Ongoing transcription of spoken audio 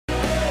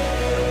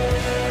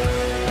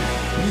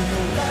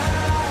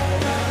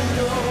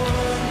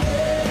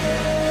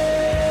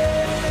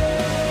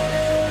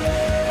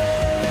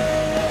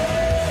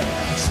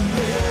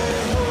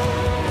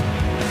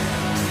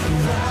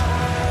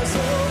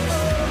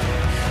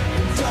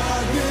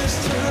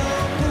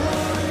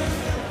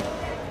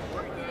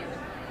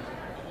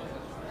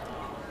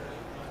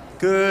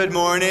Good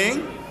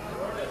morning.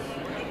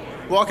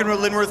 Welcome to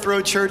Linworth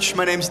Road Church.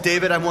 My name's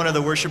David. I'm one of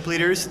the worship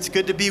leaders. It's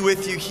good to be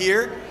with you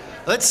here.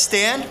 Let's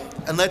stand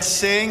and let's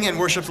sing and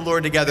worship the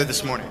Lord together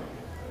this morning.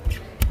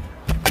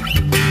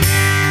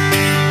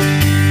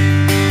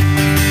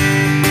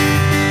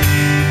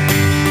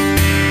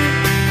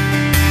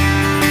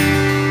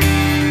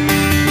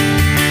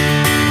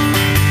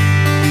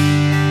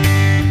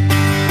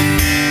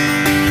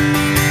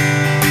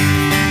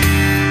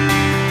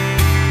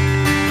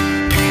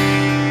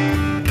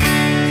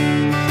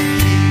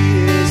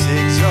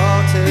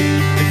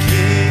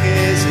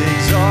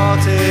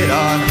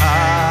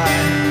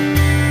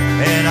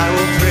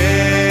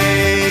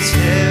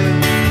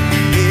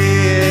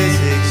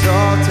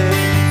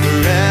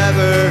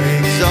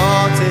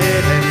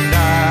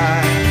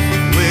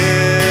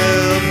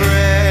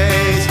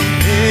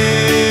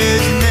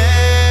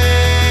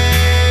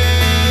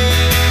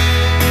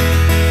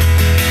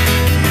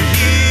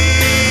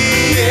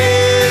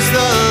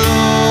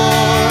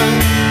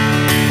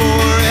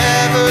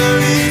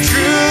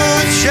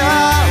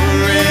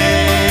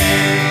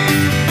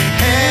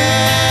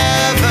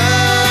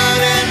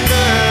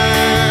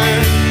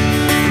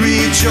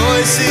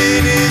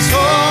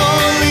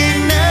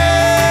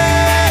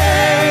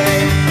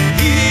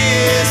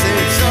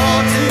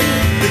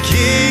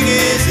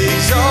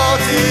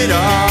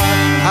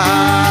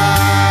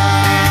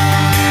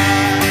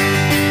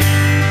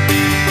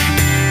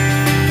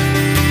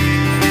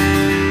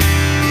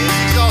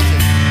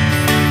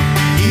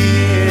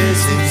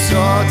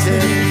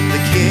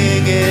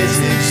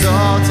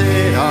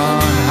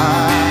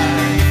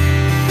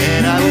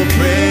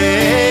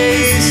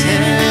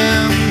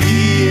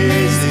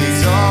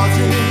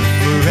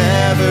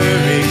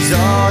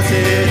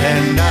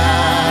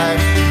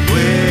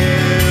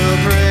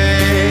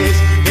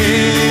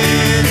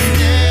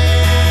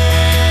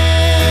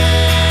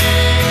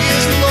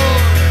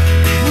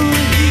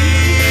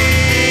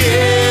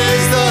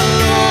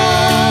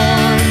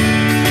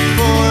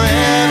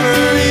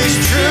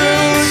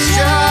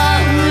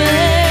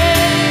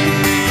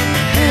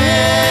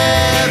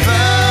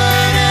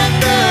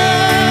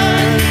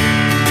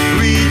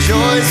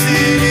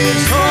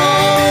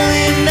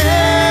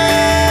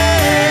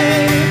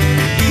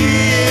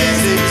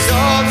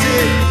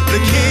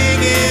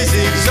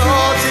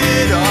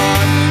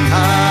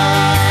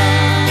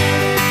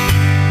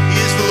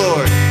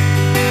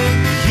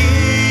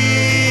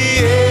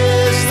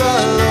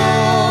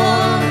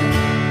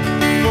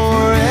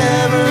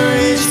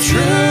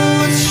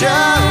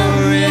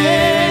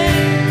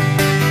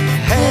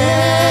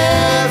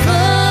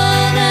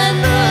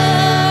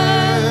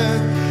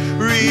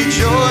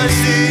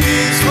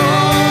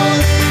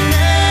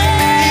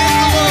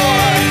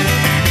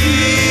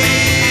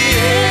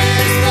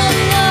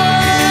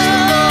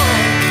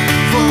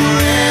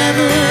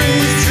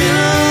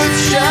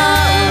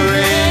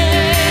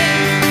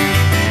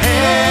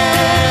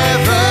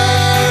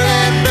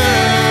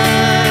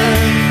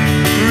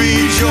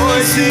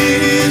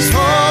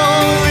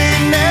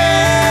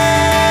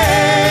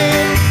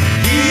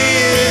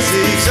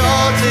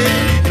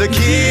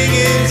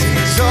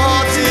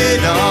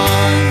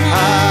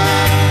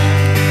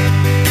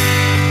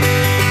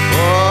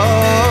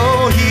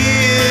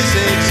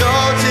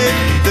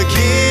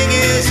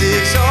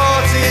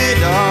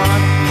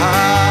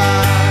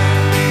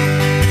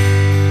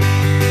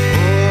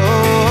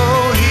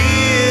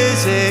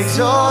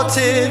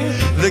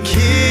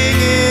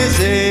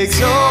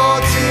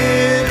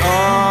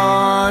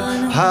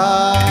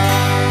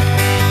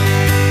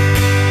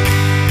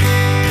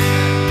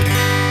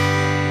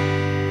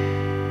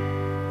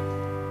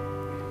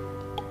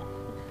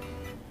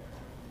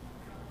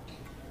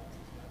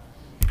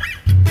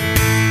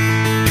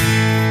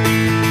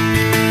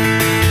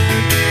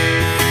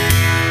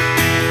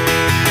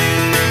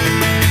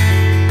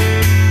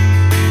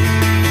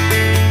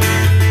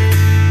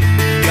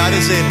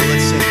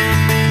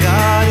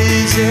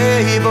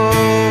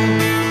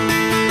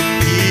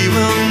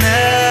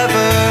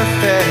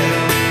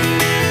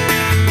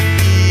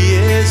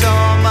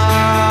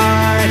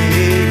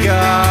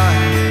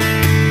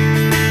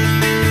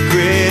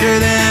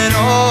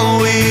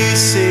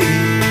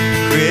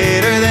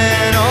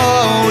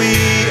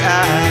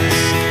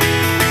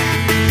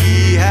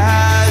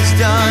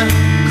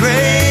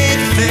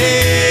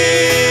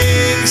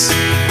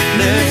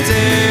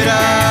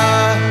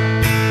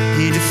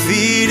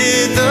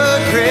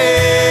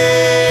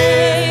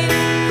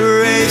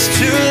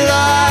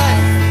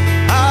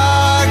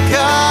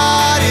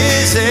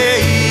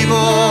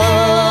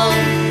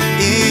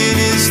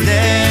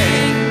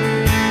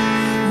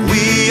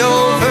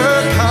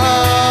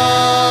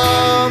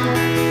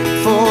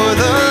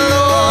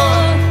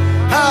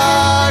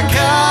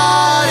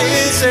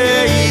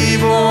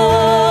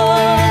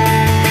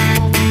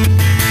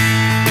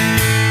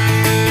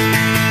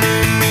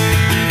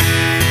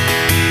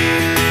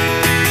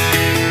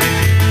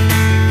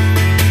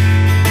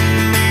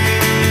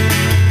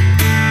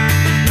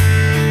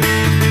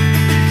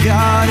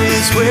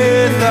 is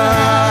with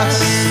us.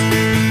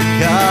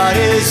 God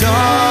is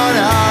on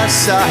our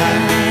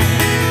side.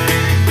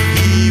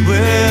 He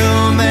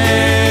will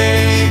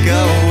make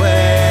a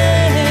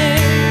way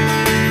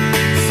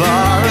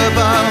far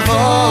above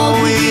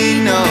all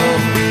we know,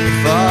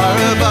 far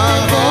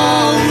above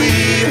all we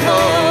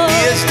hope.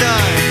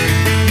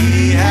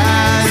 He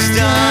has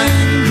done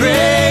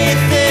great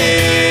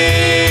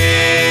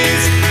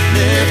things.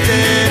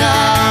 Lifted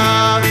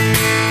up,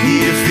 he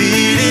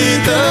defeated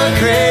the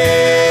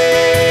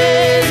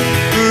grave,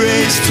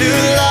 raised to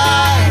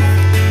life.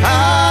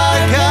 Our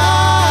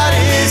God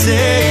is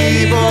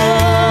able.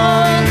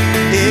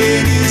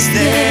 In his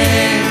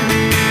name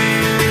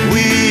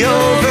we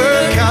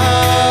overcome.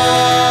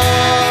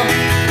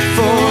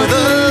 For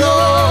the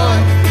Lord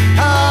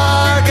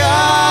our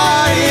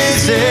God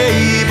is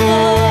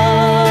able.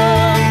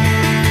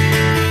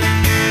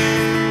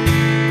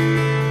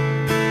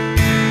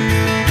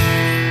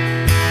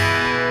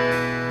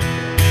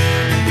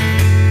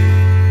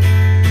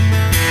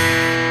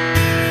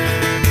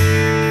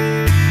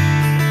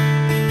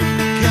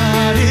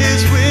 God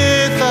is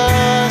with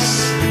us.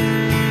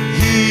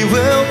 He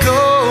will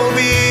go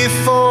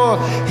before.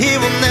 He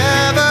will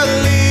never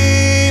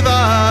leave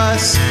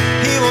us.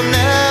 He will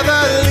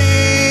never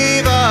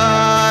leave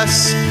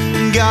us.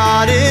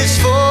 God is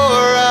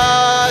for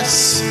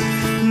us.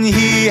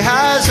 He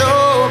has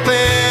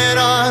open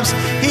arms.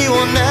 He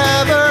will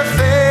never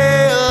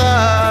fail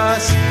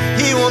us.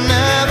 He will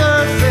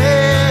never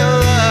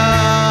fail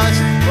us.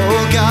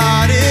 Oh,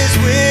 God is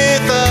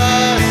with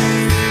us.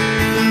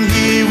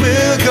 He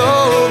will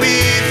go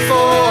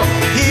before.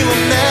 He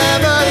will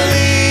never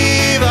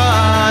leave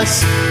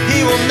us. He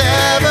will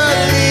never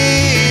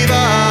leave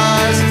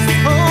us.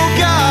 Oh,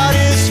 God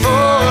is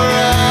for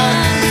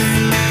us,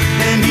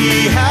 and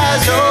he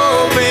has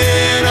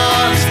open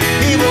arms.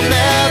 He will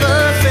never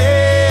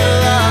fail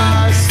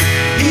us.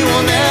 He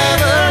will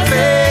never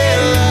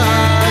fail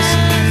us.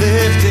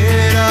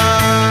 Lifted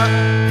up,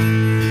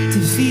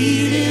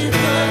 defeated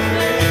the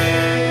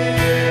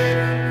grave.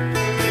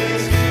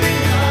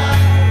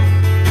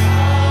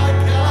 Our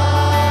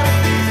God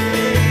is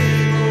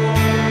able.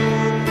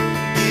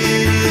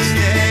 In his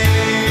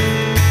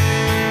name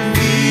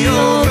we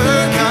overcome.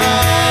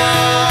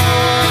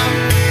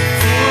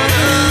 For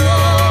the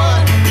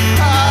Lord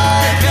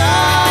our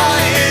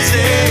God is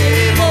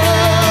able.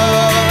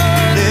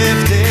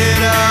 Lifted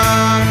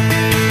up,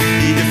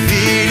 he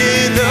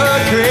defeated the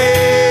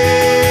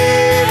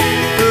grave,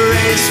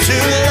 raised to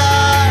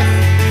life.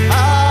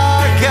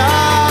 Our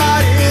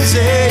God is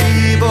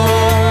able.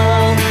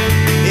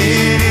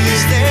 In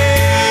his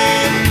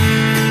name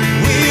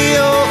we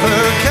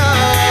overcome.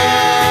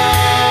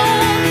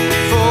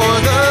 For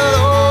the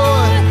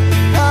Lord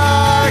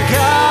our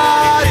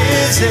God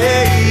is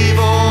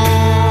able.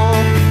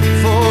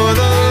 For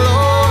the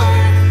Lord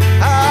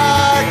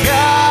our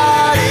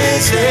God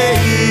is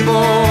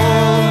able.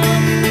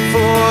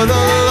 For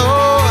the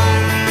Lord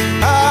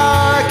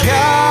our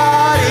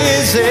God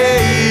is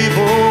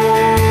able.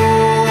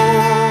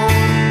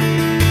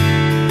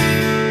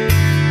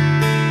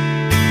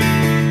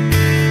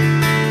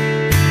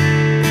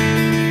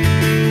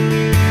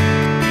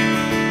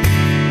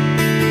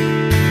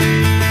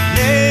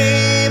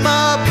 Name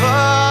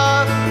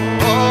above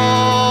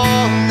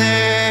all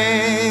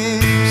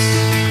names,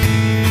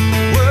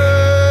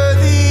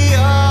 worthy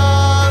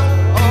of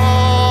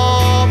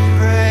all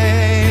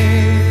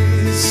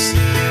praise.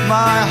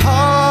 My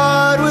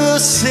heart will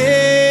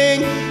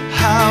sing,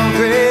 how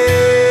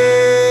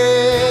great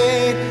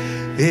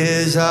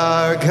is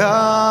our God.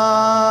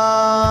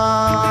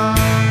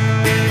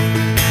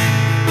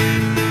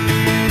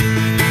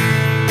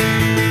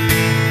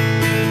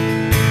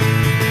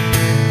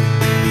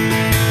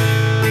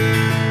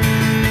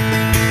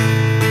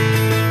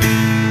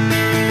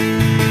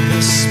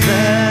 The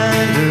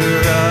splendor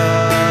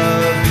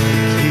of the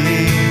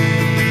King,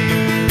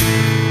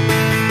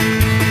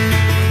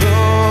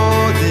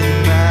 clothed in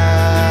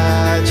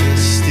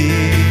majesty.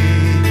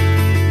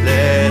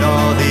 Let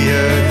all the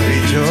earth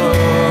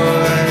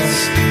rejoice.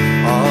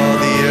 All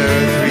the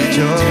earth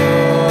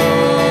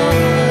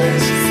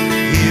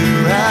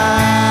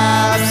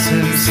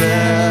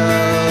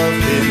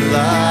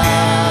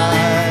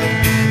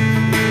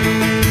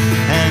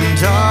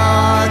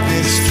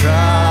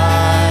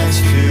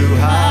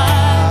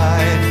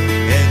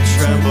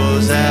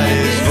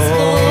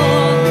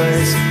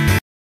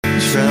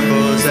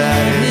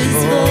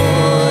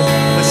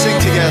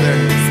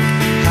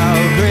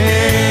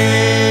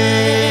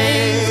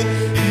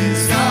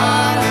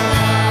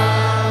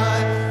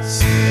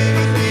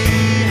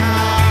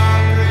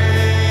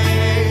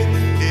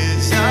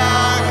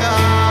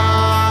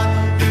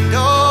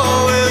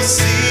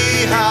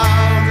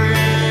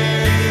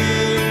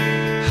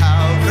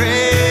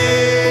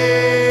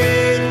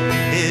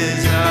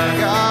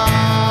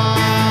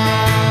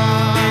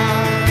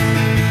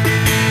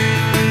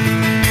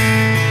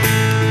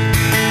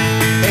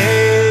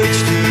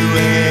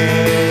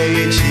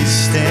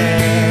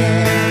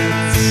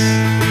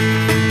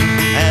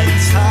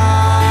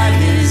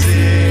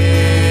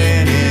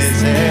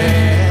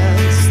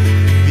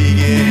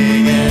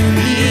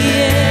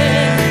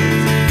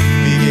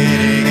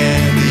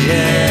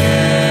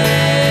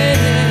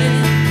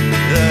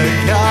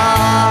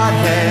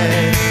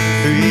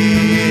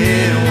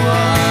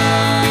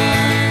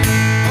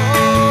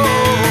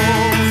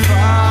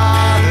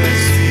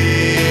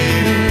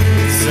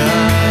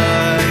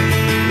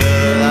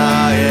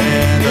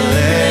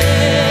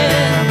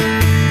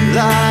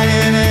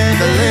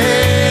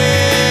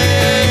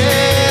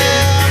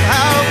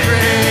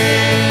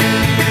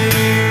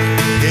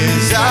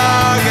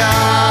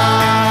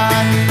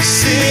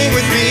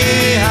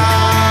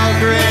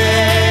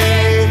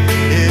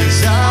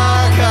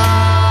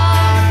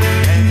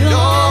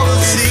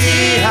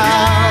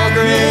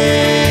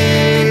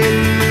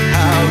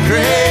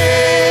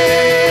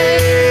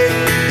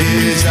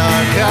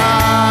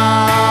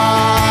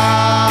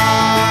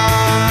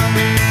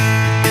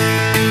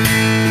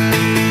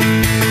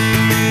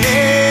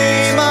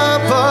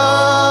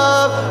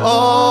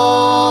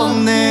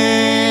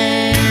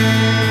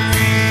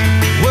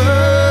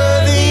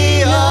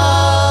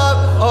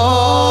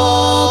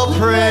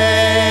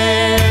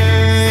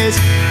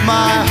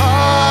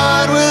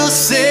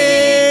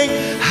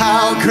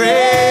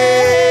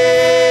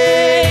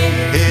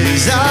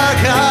is our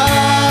God.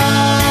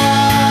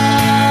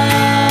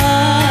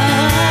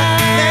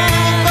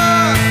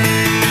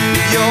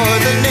 You're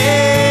the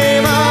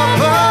name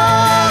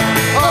above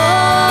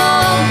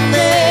all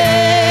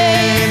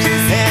names,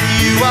 and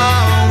you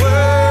are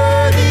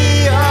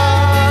worthy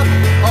of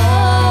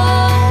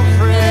all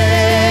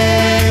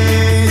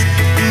praise.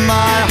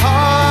 My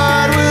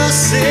heart will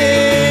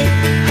sing,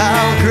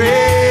 how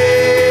great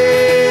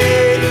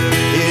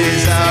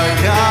is our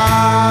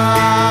God.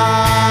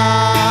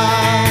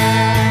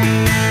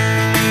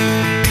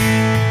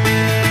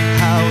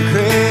 How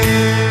great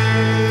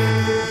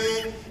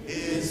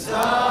is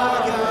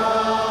our God.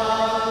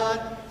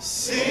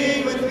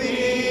 Sing with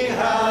me,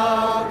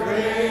 how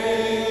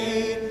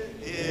great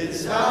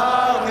is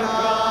our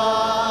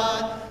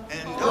God.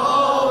 And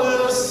all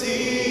will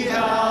see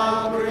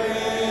how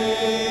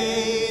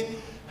great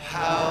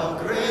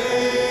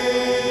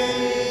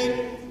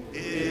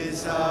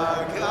is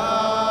our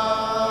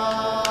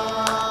God.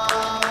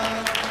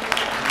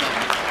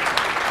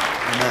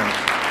 Amen.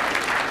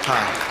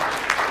 Hi.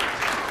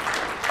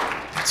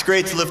 It's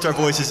great to lift our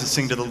voices and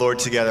sing to the Lord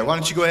together. Why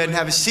don't you go ahead and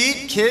have a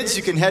seat? Kids,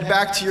 you can head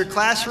back to your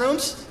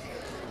classrooms.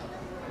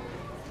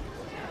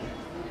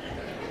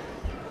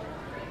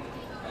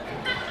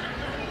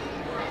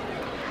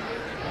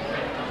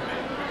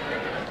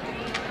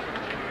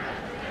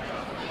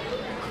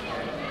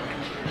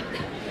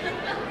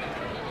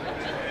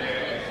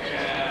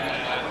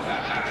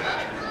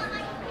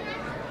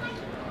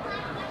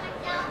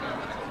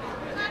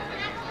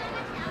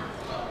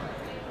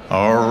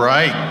 All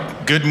right.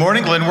 Good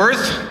morning,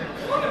 Linworth.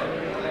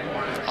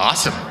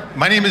 Awesome.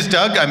 My name is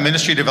Doug. I'm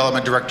Ministry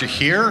Development Director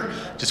here.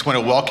 Just want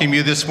to welcome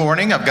you this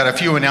morning. I've got a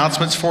few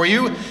announcements for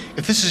you.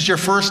 If this is your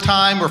first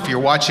time or if you're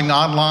watching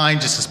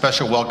online, just a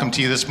special welcome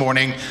to you this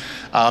morning.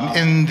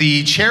 In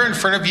the chair in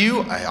front of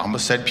you, I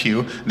almost said pew,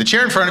 in the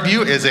chair in front of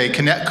you is a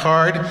Connect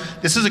card.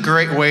 This is a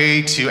great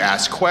way to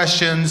ask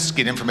questions,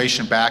 get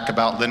information back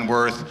about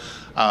Linworth,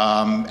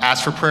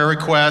 ask for prayer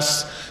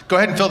requests. Go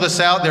ahead and fill this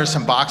out. There's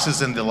some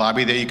boxes in the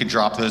lobby that you can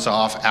drop those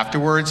off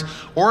afterwards.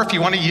 Or if you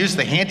want to use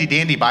the handy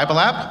dandy Bible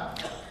app,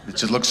 it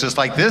just looks just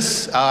like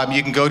this,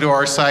 you can go to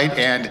our site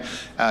and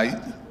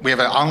we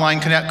have an online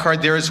Connect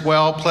card there as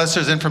well. Plus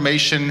there's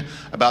information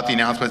about the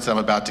announcements I'm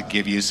about to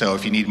give you. So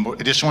if you need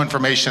additional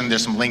information,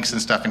 there's some links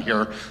and stuff in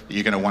here that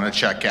you're going to want to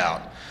check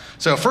out.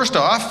 So first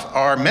off,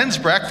 our men's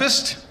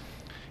breakfast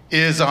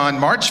is on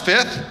March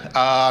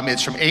 5th.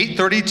 It's from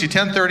 8:30 to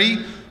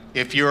 10:30.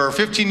 If you're a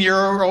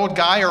 15-year-old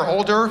guy or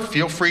older,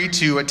 feel free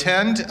to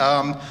attend.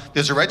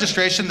 There's a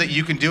registration that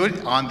you can do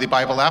it on the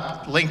Bible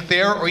app link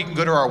there, or you can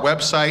go to our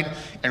website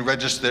and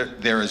register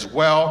there as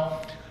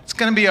well. It's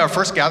going to be our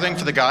first gathering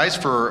for the guys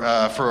for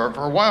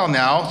a while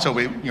now, so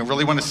we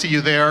really want to see you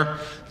there.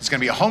 It's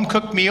going to be a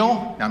home-cooked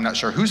meal. Now, I'm not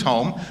sure who's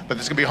home, but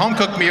there's going to be a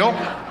home-cooked meal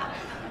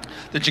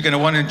that you're going to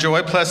want to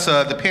enjoy. Plus,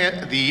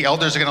 the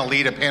elders are going to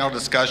lead a panel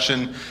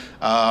discussion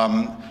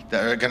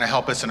that are going to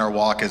help us in our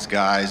walk as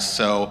guys.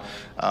 So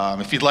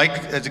if you'd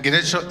like to get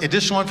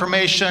additional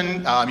information,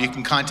 you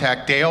can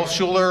contact Dale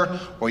Schuler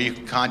or you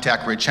can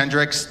contact Rich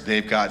Hendricks.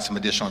 They've got some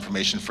additional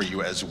information for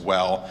you as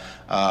well.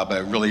 But I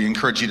really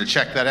encourage you to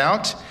check that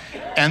out.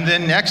 And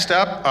then next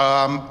up,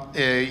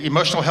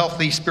 emotional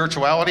healthy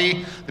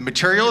spirituality. The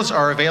materials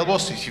are available,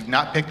 so if you've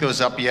not picked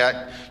those up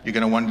yet, you're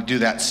going to want to do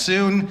that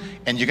soon.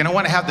 And you're going to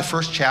want to have the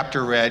first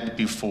chapter read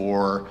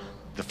before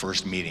the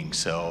first meeting.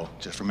 So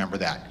just remember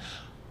that.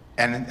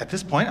 And at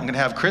this point, I'm going to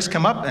have Chris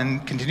come up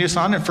and continue us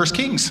on in 1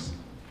 Kings.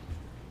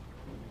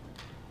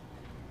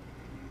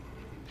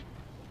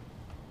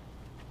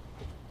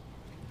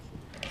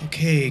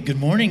 Okay, good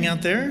morning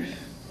out there.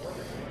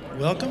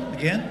 Welcome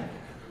again.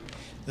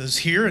 Those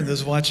here and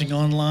those watching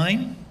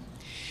online.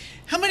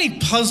 How many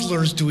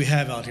puzzlers do we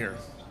have out here?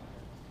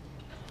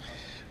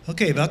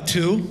 Okay, about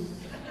 2.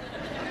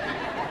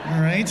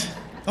 All right.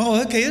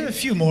 Oh, okay, there are a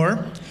few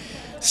more.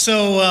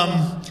 So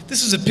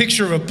this is a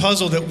picture of a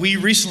puzzle that we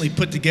recently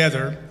put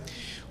together.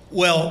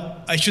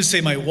 Well, I should say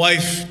my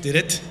wife did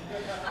it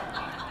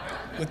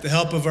with the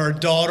help of our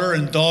daughter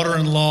and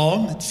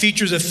daughter-in-law. It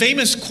features a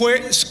famous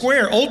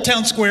square, Old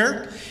Town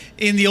Square,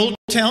 in the old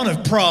town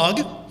of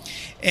Prague.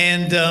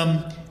 And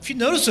if you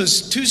notice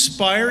those 2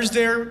 spires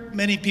there,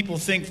 many people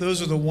think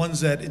those are the ones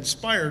that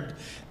inspired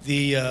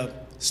the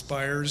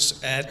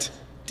spires at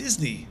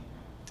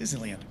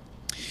Disneyland.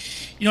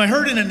 You know, I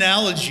heard an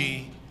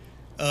analogy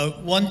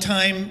one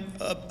time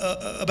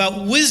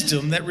about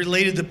wisdom that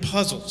related to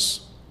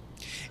puzzles.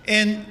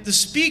 And the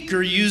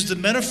speaker used the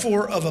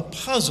metaphor of a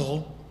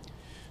puzzle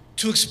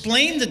to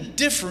explain the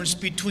difference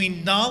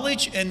between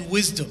knowledge and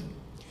wisdom.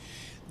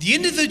 The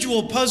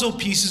individual puzzle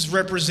pieces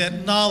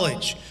represent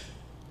knowledge,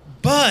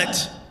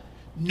 but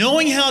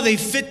knowing how they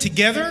fit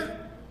together,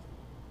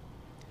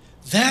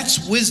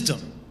 that's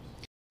wisdom.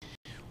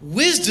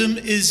 Wisdom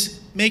is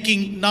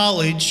making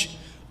knowledge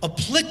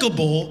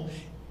applicable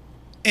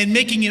and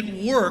making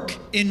it work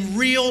in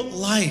real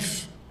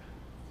life.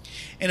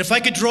 And if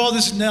I could draw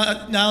this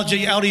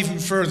analogy out even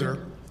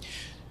further,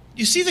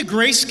 you see the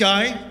gray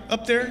sky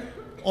up there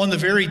on the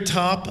very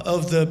top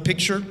of the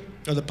picture?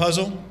 or the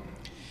puzzle?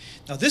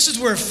 Now, this is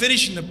where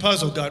finishing the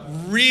puzzle got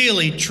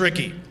really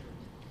tricky.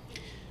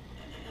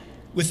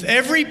 With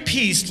every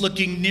piece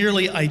looking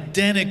nearly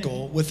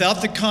identical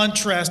without the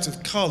contrast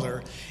of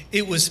color,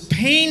 it was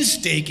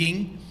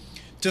painstaking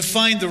to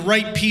find the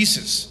right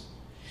pieces.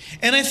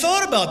 And I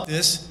thought about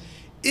this.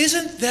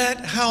 Isn't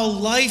that how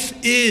life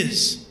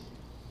is?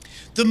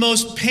 The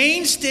most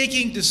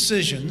painstaking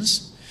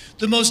decisions,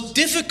 the most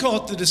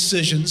difficult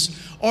decisions,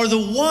 are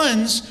the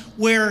ones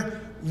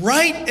where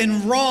right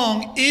and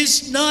wrong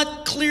is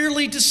not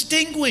clearly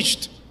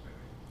distinguished.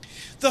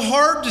 The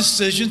hard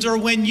decisions are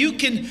when you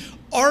can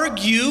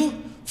argue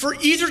for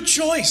either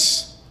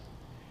choice,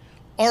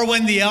 or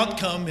when the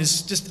outcome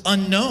is just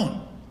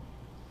unknown.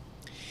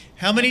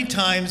 How many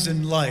times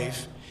in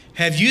life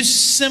have you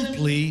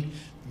simply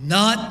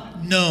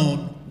not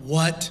known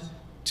what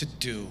to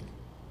do?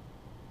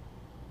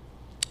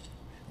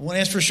 I want to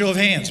ask for a show of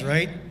hands,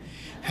 right?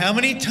 How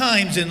many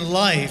times in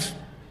life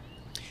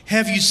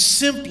have you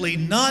simply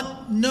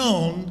not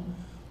known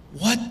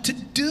what to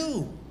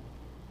do?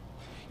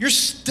 You're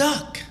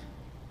stuck.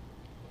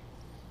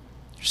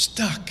 You're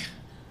stuck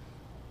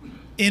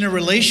in a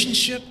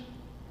relationship,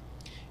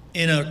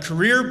 in a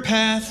career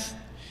path.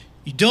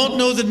 You don't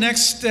know the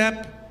next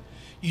step.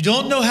 You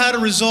don't know how to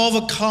resolve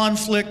a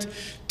conflict,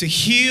 to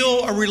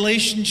heal a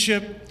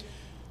relationship,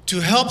 to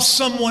help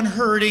someone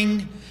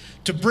hurting,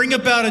 to bring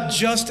about a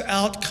just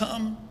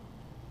outcome.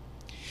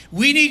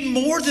 We need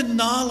more than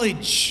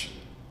knowledge,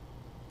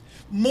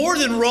 more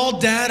than raw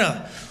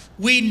data.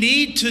 We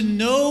need to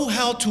know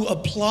how to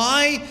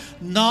apply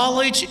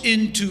knowledge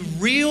into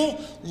real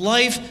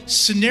life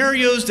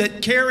scenarios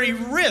that carry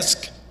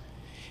risk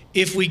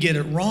if we get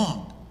it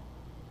wrong.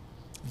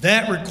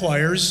 That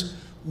requires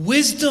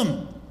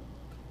wisdom.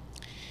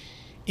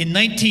 In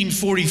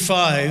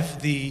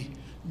 1945, the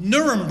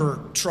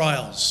Nuremberg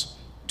trials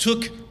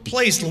took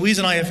place. Louise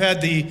and I have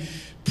had the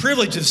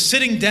privilege of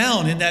sitting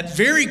down in that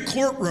very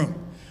courtroom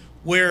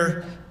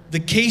where the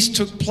case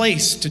took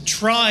place to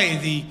try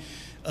the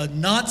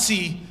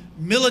Nazi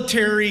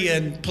military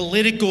and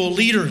political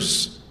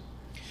leaders.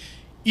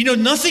 You know,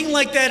 nothing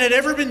like that had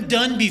ever been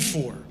done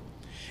before.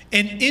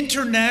 An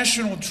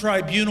international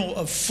tribunal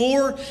of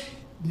 4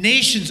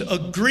 nations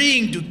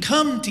agreeing to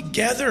come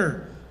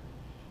together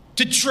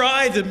to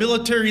try the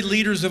military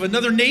leaders of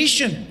another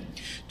nation.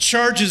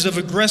 Charges of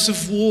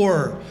aggressive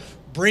war,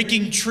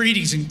 breaking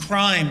treaties, and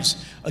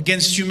crimes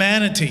against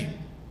humanity.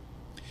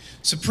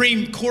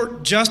 Supreme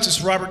Court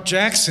Justice Robert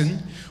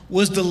Jackson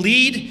was the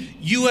lead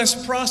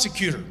U.S.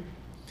 prosecutor.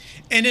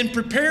 And in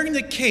preparing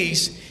the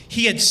case,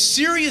 he had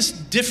serious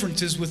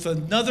differences with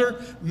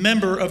another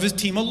member of his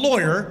team, a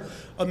lawyer,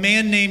 a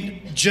man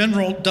named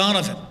General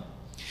Donovan.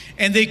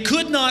 And they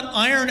could not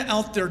iron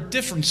out their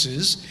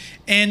differences,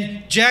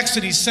 and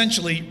Jackson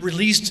essentially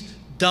released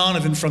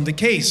Donovan from the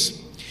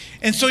case.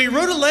 And so he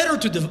wrote a letter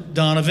to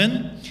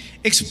Donovan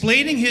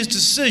explaining his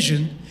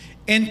decision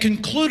and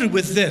concluded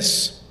with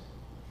this.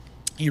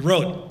 He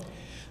wrote,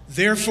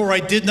 "Therefore, I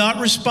did not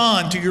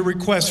respond to your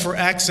request for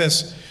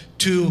access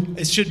to,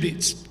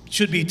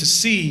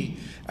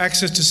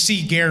 access to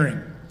C.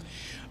 Goering.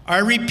 I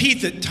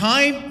repeat that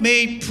time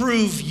may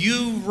prove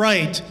you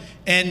right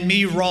and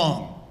me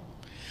wrong.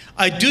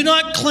 I do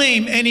not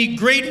claim any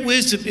great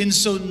wisdom in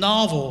so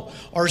novel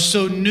or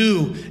so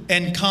new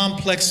and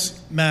complex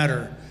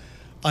matter.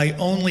 I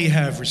only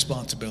have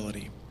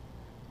responsibility."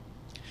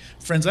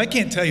 Friends, I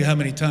can't tell you how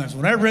many times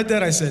when I read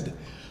that, I said,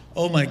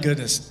 oh my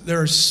goodness,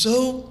 there are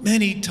so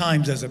many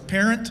times as a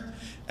parent,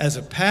 as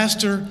a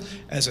pastor,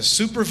 as a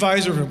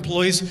supervisor of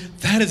employees,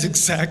 that is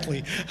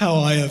exactly how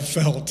I have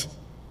felt.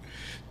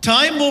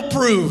 Time will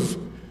prove.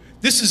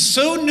 This is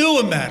so new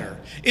a matter.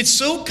 It's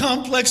so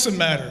complex a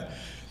matter.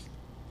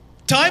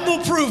 Time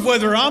will prove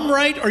whether I'm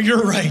right or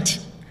you're right.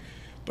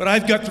 But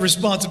I've got the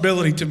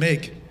responsibility to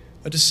make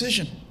a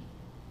decision.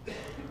 You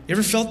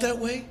ever felt that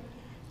way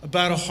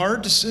about a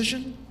hard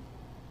decision?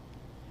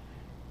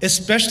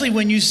 Especially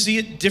when you see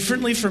it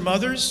differently from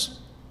others?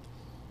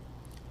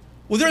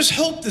 Well, there's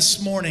hope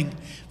this morning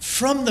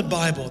from the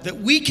Bible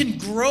that we can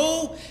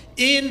grow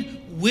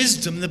in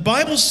wisdom. The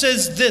Bible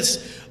says this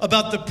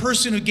about the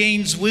person who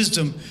gains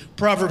wisdom,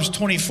 Proverbs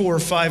 24,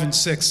 5 and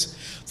 6.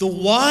 The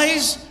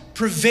wise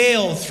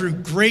prevail through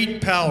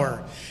great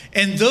power,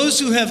 and those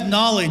who have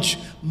knowledge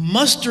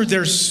muster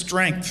their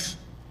strength.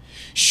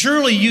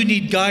 Surely you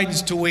need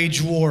guidance to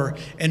wage war,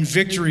 and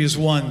victory is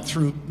won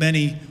through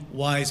many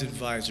wise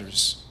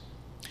advisors.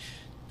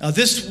 Now,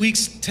 this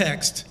week's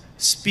text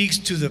speaks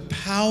to the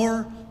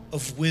power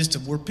of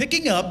wisdom. We're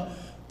picking up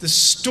the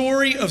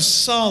story of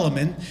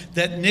Solomon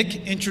that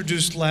Nick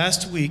introduced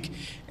last week,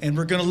 and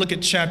we're going to look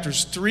at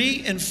chapters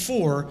 3 and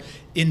 4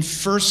 in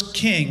 1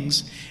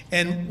 Kings,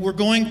 and we're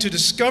going to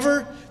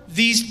discover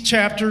these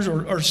chapters,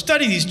 or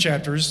study these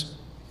chapters,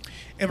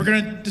 and we're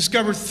going to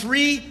discover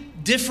 3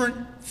 different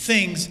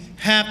things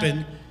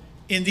happen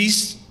in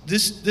these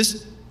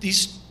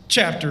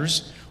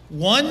chapters.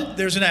 1,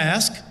 there's an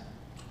ask.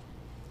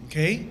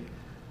 Okay?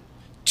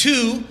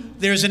 2,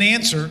 there's an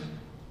answer.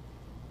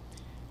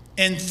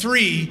 And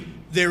 3,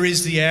 there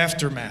is the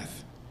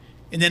aftermath.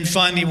 And then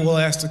finally, we'll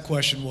ask the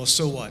question, well,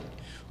 so what?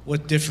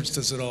 What difference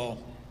does it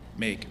all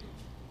make?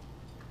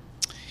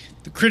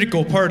 The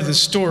critical part of the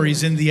story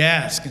is in the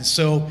ask. And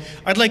so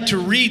I'd like to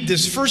read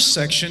this first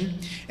section.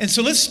 And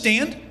so let's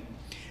stand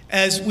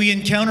as we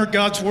encounter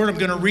God's word. I'm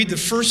going to read the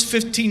first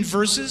 15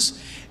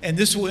 verses, and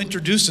this will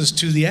introduce us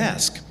to the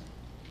ask.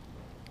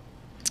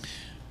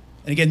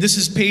 And again, this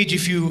is page,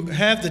 if you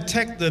have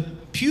the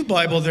Pew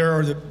Bible there,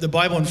 or the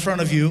Bible in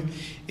front of you,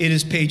 it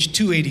is page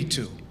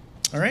 282.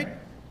 All right?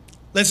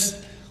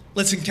 Let's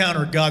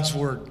encounter God's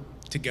word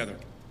together.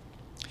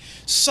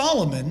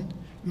 Solomon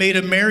made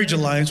a marriage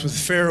alliance with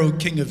Pharaoh,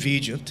 king of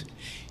Egypt.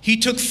 He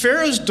took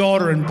Pharaoh's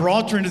daughter and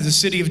brought her into the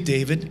city of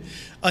David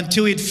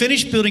until he had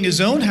finished building his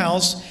own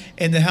house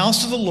and the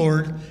house of the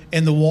Lord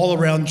and the wall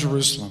around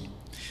Jerusalem.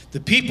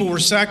 The people were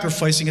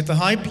sacrificing at the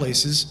high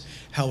places,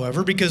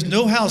 however, because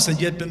no house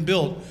had yet been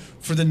built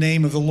for the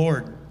name of the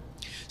Lord.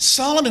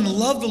 Solomon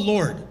loved the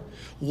Lord,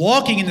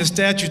 walking in the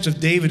statutes of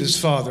David his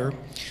father,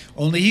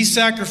 only he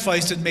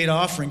sacrificed and made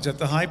offerings at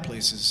the high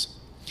places.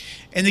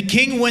 And the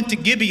king went to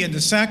Gibeon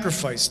to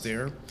sacrifice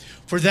there,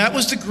 for that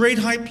was the great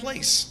high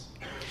place.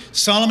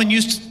 Solomon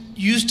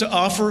used to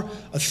offer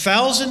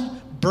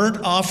 1,000 burnt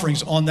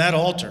offerings on that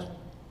altar.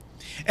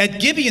 At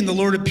Gibeon, the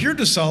Lord appeared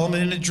to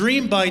Solomon in a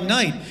dream by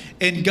night,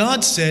 and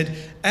God said,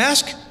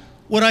 "Ask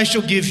what I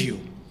shall give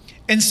you."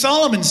 And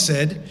Solomon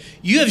said,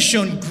 "You have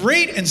shown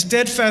great and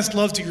steadfast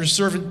love to your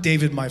servant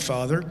David, my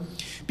father,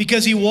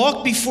 because he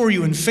walked before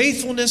you in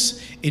faithfulness,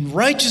 in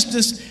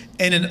righteousness,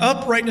 and in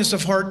uprightness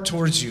of heart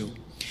towards you.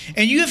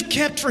 And you have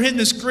kept for him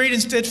this great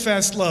and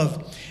steadfast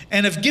love,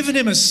 and have given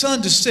him a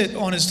son to sit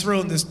on his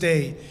throne this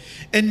day.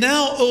 And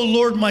now, O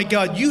Lord my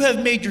God, you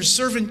have made your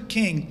servant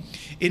king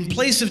in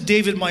place of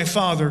David my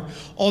father,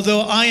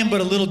 although I am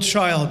but a little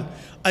child.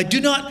 I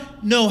do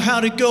not know how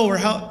to go or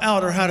how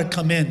out or how to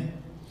come in.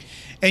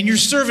 And your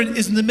servant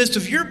is in the midst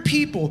of your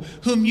people,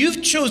 whom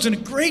you've chosen, a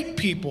great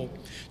people,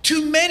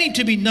 too many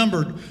to be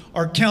numbered,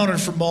 are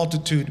counted for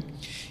multitude.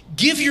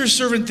 Give your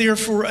servant,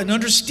 therefore, an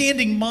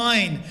understanding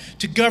mind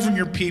to govern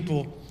your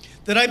people,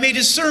 that I may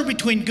discern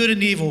between good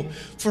and evil.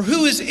 For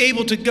who is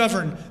able to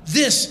govern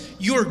this,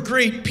 your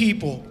great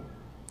people?"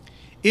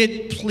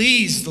 It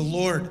pleased the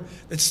Lord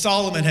that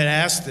Solomon had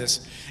asked this.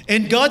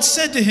 And God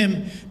said to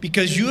him,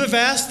 "Because you have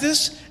asked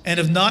this, and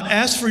have not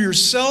asked for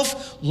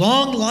yourself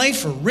long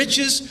life or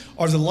riches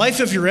or the life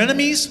of your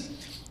enemies,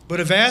 but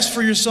have asked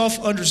for yourself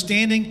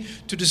understanding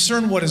to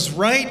discern what is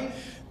right,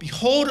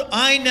 behold,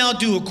 I now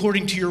do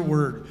according to your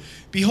word.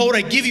 Behold,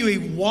 I give you a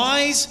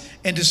wise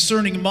and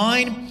discerning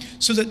mind,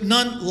 so that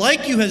none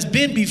like you has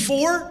been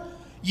before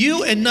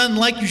you, and none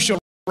like you shall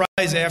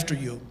rise after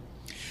you.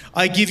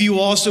 I give you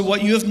also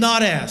what you have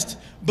not asked,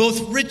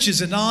 both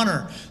riches and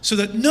honor, so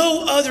that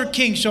no other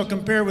king shall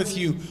compare with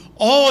you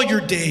all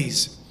your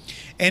days.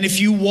 And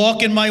if you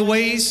walk in my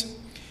ways,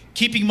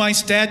 keeping my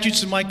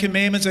statutes and my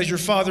commandments as your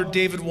father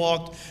David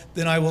walked,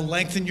 then I will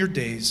lengthen your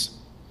days."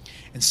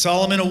 And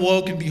Solomon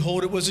awoke, and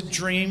behold, it was a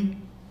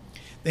dream.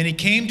 Then he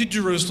came to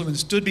Jerusalem and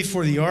stood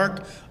before the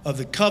ark of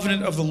the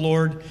covenant of the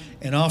Lord,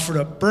 and offered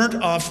up burnt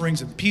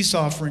offerings and peace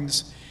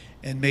offerings,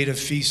 and made a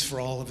feast for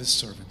all of his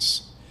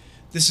servants.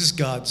 This is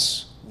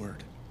God's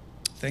word.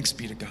 Thanks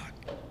be to God.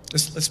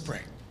 Let's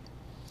pray.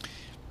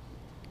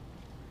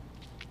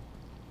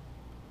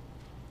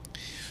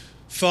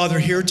 Father,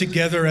 here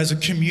together as a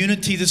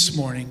community this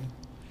morning,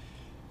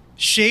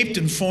 shaped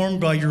and formed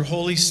by your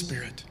Holy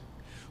Spirit,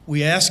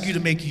 we ask you to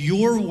make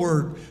your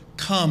word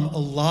come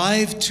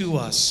alive to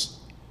us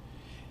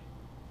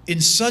in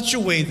such a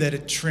way that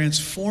it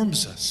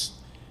transforms us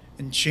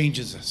and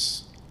changes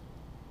us,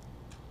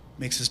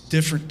 makes us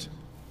different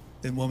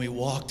than when we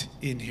walked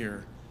in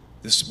here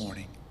this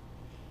morning.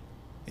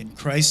 In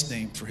Christ's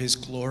name, for his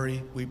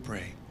glory, we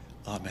pray.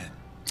 Amen.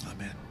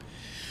 Amen.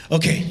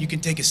 Okay, you can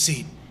take a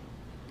seat.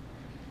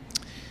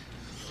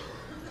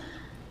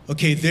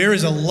 Okay, there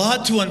is a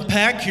lot to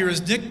unpack here.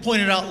 As Nick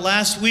pointed out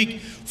last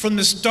week, from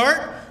the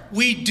start,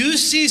 we do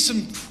see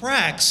some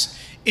cracks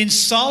in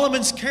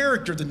Solomon's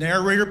character. The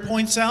narrator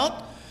points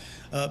out,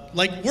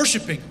 like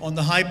worshiping on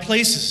the high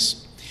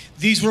places.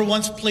 These were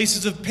once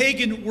places of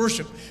pagan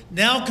worship,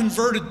 now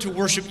converted to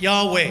worship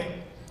Yahweh.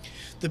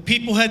 The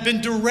people had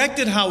been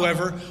directed,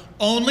 however,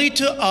 only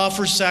to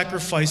offer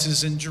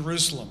sacrifices in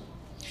Jerusalem.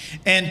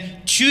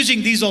 And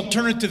choosing these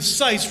alternative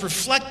sites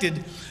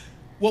reflected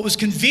what was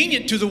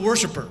convenient to the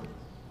worshiper,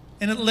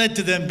 and it led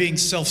to them being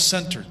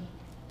self-centered.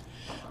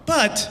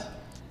 But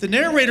the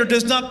narrator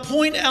does not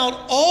point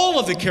out all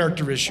of the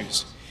character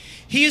issues.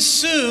 He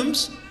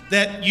assumes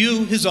that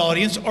you, his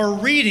audience, are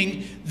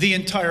reading the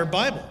entire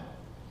Bible.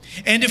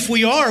 And if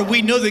we are,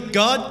 we know that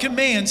God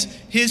commands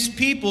his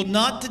people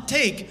not to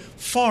take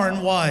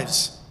foreign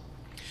wives.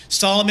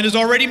 Solomon is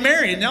already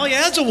married, and now he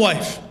has a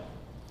wife.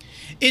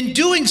 In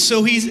doing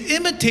so, he's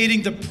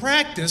imitating the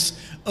practice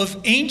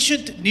of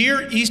ancient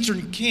Near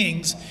Eastern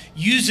kings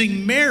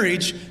using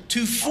marriage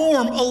to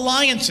form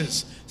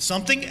alliances,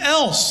 something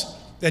else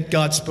that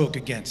God spoke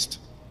against.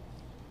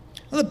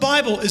 Now, the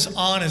Bible is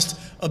honest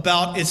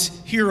about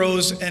its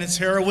heroes and its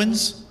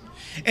heroines.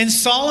 And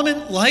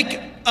Solomon,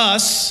 like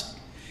us,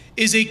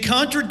 is a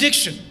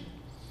contradiction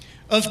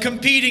of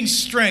competing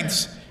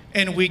strengths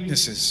and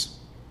weaknesses.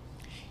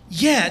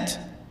 Yet,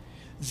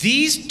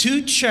 these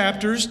two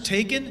chapters,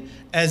 taken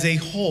as a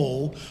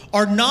whole,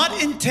 are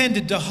not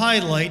intended to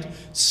highlight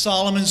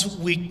Solomon's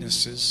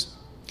weaknesses.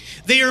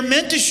 They are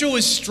meant to show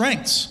his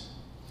strengths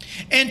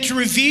and to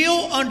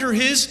reveal under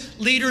his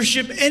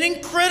leadership an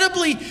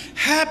incredibly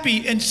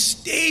happy and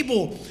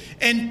stable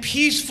and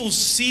peaceful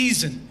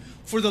season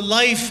for the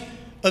life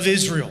of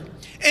Israel.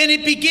 And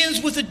it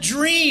begins with a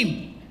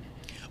dream,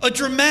 a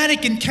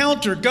dramatic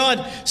encounter.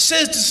 God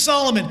says to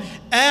Solomon,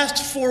 "Ask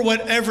for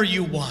whatever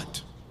you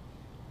want."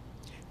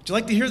 Would you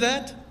like to hear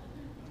that?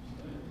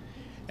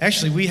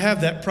 Actually, we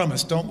have that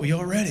promise, don't we,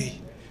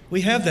 already?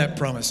 We have that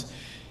promise.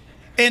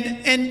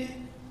 And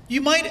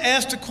you might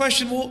ask the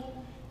question, well,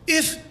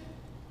 if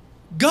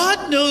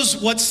God knows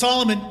what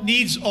Solomon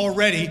needs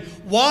already,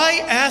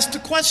 why ask the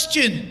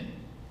question?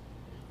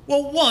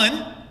 Well,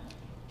 one,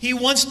 he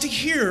wants to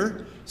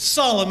hear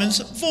Solomon's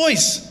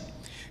voice.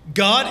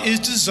 God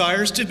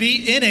desires to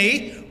be in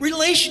a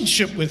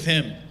relationship with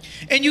him.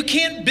 And you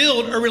can't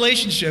build a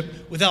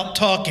relationship without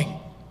talking.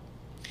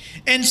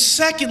 And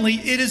secondly,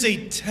 it is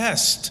a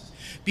test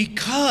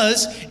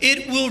because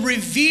it will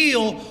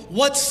reveal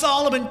what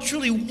Solomon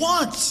truly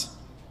wants.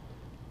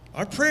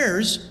 Our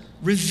prayers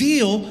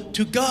reveal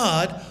to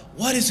God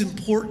what is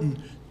important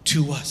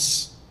to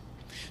us.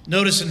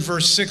 Notice in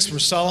verse 6 where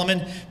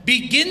Solomon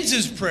begins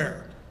his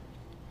prayer,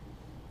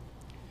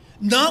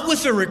 not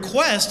with a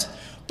request,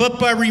 but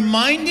by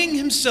reminding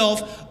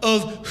himself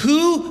of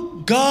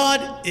who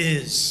God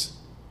is.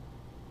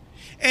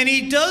 And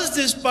he does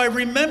this by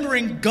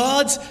remembering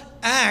God's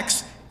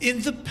acts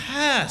in the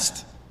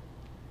past.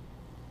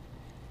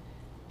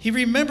 He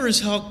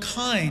remembers how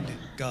kind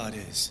God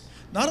is.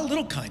 Not a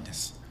little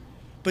kindness,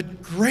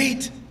 but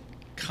great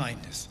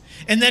kindness.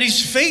 And that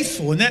he's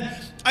faithful, and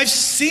that I've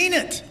seen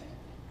it.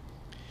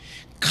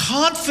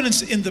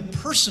 Confidence in the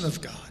person of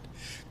God,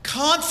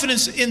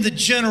 confidence in the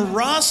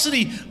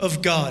generosity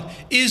of God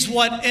is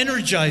what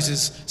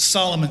energizes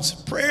Solomon's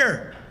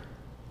prayer.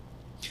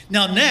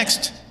 Now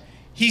next,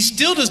 he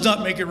still does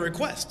not make a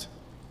request,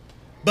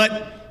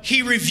 but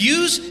he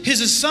reviews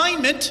his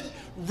assignment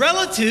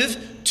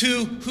relative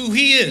to who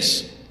he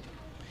is.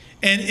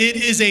 And it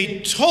is a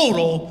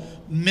total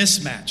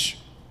mismatch.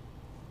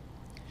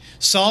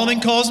 Solomon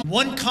calls,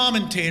 one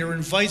commentator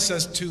invites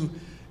us to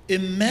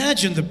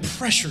imagine the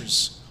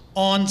pressures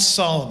on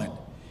Solomon.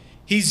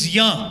 He's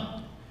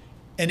young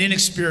and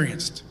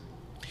inexperienced.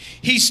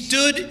 He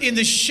stood in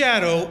the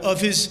shadow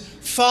of his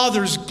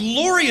father's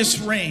glorious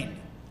reign.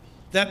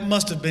 That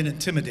must have been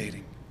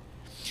intimidating.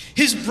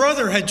 His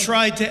brother had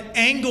tried to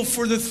angle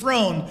for the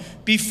throne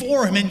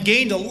before him and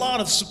gained a lot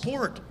of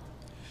support.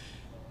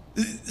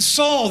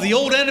 Saul, the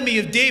old enemy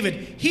of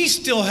David, he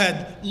still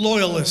had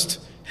loyalists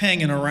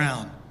hanging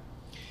around.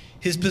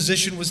 His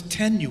position was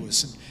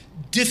tenuous and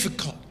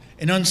difficult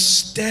and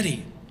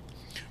unsteady.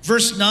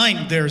 Verse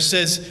 9 there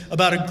says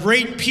about a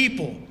great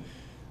people,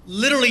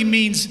 literally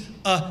means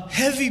a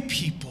heavy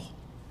people,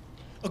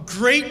 a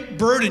great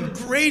burden,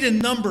 great in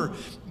number,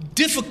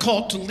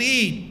 difficult to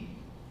lead.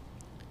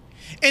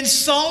 And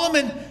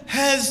Solomon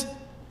has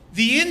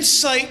the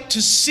insight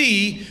to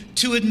see,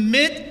 to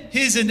admit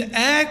his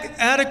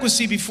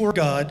inadequacy before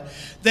God,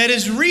 that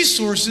his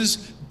resources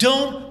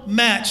don't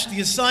match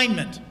the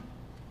assignment.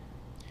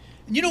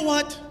 And you know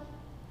what?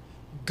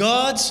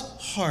 God's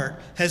heart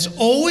has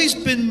always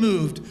been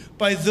moved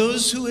by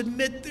those who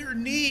admit their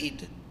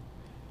need.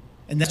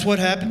 And that's what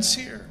happens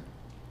here.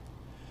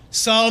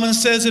 Solomon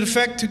says in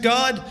effect to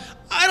God,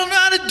 I don't know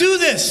how to do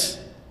this.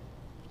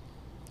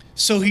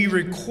 So he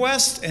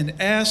requests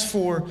and asks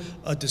for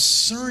a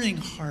discerning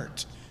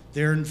heart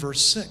there in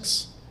verse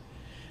 6.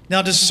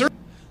 Now, discern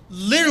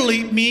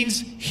literally means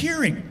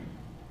hearing.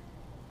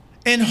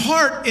 And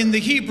heart in the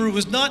Hebrew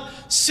was not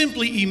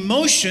simply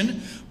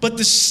emotion, but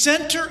the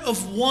center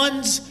of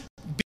one's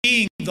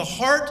being. The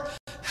heart,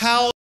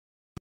 how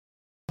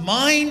the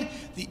mind,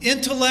 the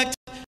intellect,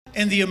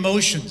 and the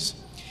emotions.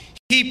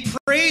 He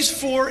prays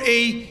for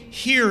a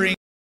hearing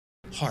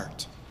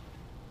heart,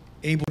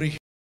 able to hear.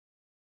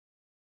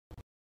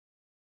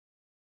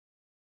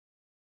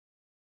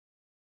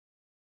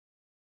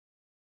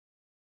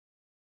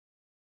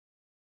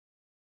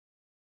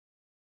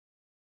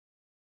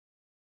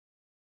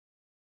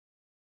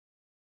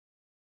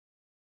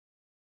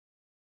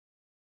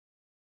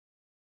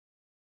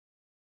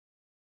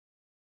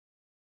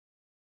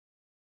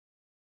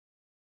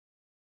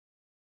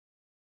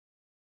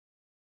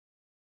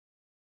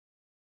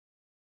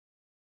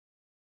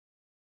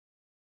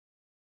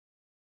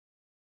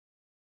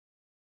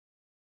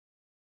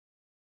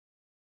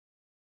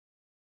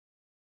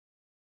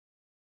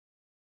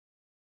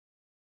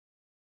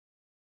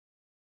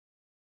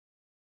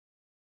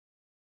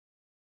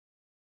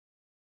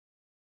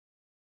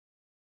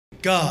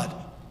 God,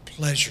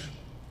 pleasure.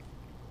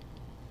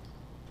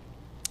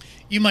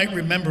 You might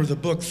remember the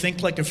book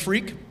Think Like a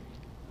Freak.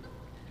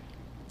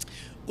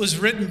 was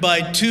written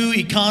by two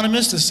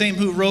economists, the same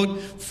who wrote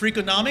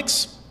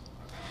Freakonomics.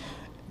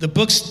 The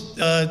books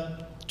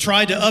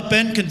tried to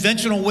upend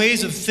conventional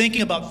ways of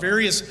thinking about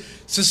various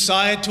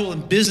societal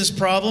and business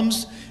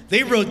problems.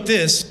 They wrote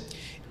this: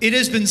 it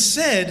has been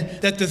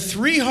said that the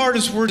three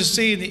hardest words to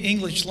say in the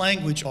English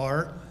language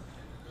are,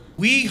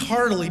 "We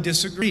heartily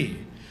disagree."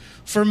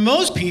 For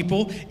most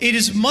people, it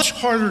is much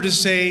harder to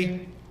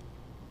say,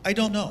 "I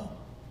don't know."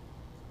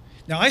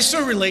 Now, I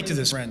so relate to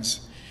this,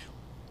 friends,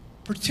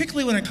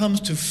 particularly when it comes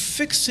to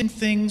fixing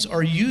things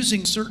or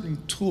using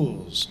certain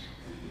tools.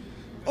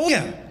 Oh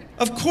yeah,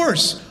 of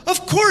course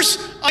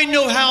I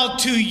know how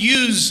to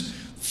use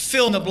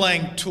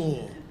fill-in-the-blank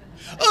tool.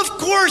 Of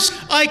course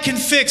I can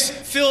fix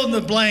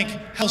fill-in-the-blank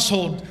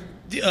household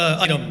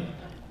item.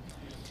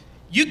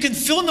 You can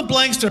fill in the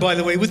blanks there, by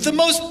the way, with the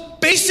most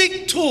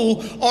basic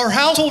tool or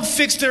household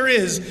fix there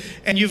is,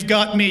 and you've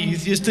got me. You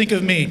just think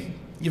of me.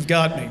 You've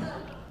got me.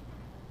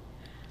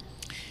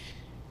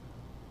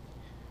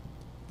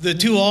 The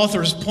two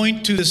authors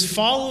point to this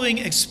following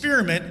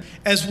experiment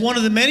as one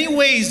of the many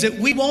ways that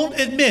we won't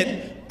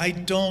admit, "I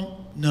don't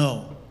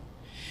know."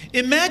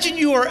 Imagine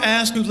you are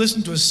asked to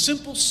listen to a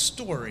simple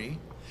story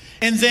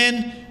and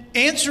then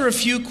answer a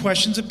few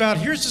questions about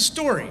it. Here's the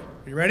story.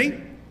 Are you ready?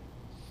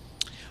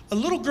 A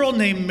little girl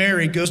named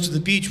Mary goes to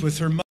the beach with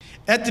her mother.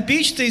 At the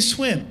beach, they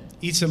swim,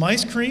 eat some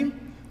ice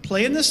cream,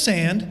 play in the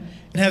sand,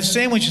 and have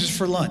sandwiches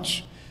for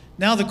lunch.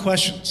 Now the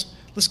questions.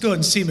 Let's go ahead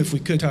and see them if we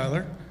could,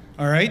 Tyler.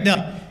 All right?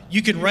 Now,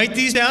 you can write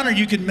these down or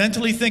you can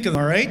mentally think of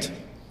them, all right?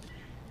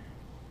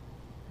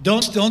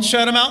 Don't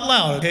shout them out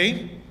loud,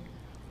 okay?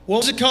 What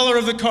was the color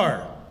of the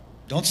car?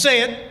 Don't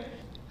say it.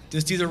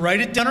 Just either write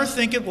it down or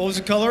think it. What was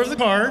the color of the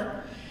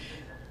car?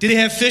 Did they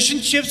have fish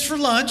and chips for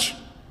lunch?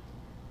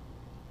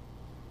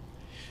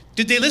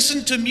 Did they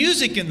listen to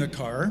music in the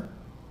car?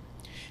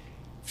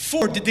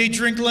 4, did they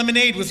drink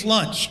lemonade with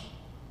lunch?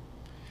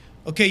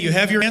 Okay, you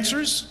have your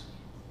answers?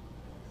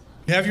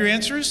 You have your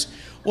answers?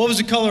 What was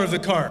the color of the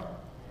car?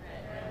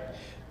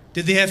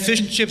 Did they have fish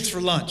and chips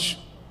for lunch?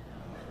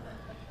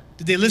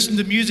 Did they listen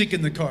to music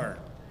in the car?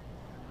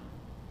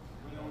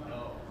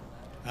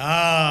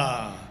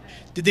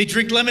 Did they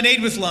drink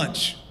lemonade with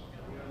lunch?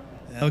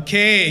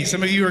 Okay,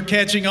 some of you are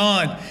catching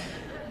on.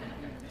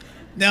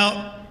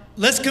 Now,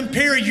 let's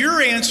compare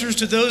your answers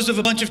to those of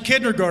a bunch of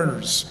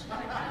kindergartners.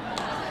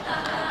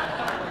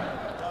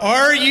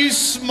 Are you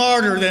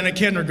smarter than a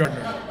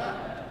kindergartner?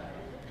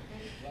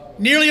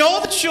 Nearly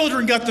all the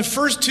children got the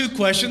first 2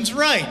 questions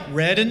right,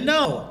 red and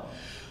no.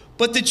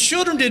 But the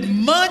children did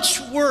much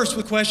worse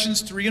with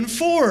questions 3 and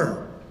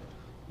 4.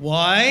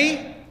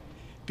 Why?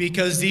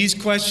 Because these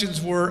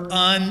questions were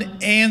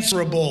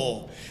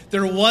unanswerable.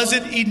 There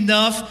wasn't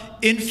enough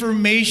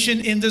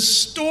information in the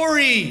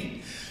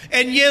story.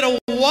 And yet a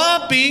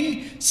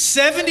whopping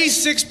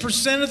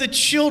 76% of the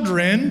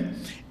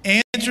children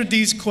answered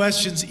these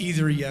questions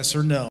either yes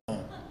or no.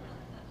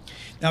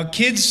 Now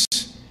kids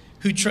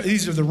who try,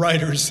 these are the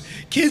writers,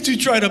 kids who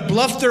try to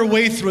bluff their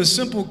way through a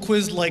simple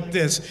quiz like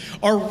this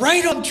are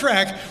right on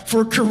track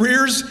for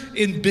careers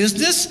in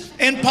business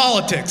and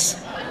politics,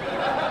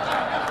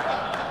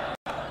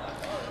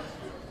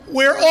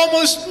 where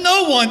almost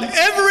no one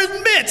ever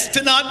admits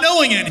to not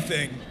knowing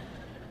anything.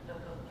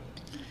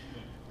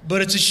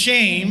 But it's a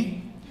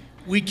shame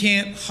we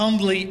can't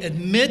humbly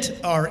admit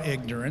our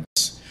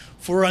ignorance,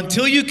 for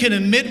until you can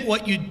admit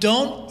what you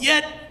don't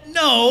yet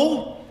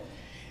know,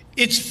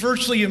 it's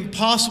virtually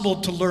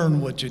impossible to learn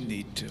what you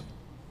need to.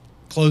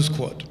 Close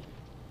quote.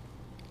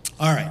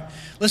 All right,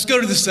 let's go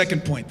to the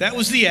second point. That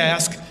was the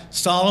ask,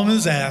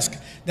 Solomon's ask.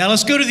 Now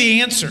let's go to the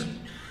answer.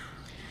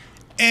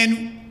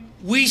 And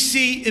we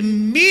see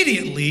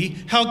immediately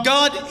how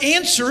God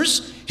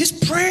answers his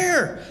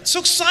prayer. It's so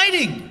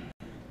exciting.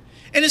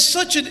 And it's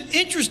such an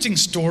interesting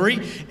story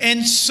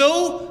and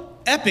so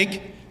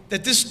epic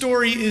that this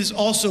story is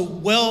also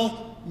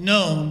well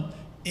known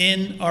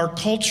in our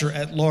culture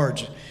at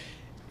large.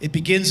 It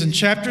begins in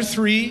chapter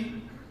 3,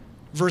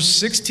 verse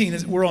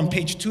 16. We're on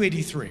page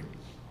 283.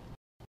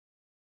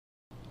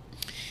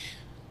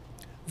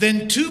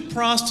 Then 2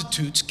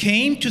 prostitutes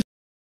came to.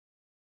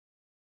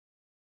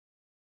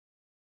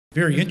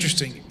 Very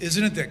interesting,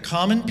 isn't it, that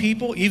common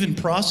people, even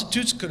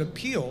prostitutes, could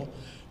appeal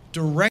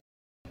directly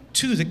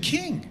to the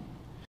king.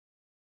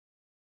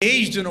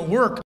 Engaged in a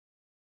work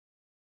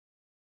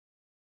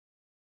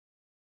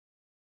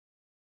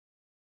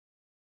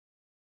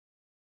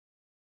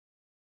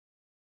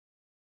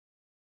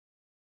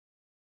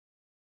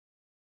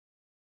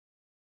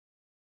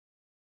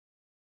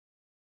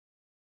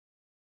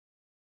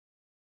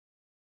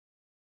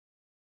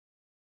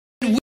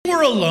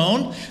were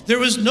alone. There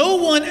was no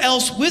one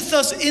else with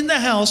us in the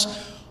house.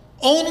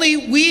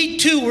 Only we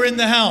 2 were in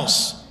the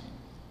house.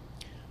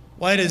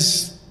 Why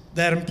is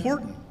that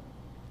important?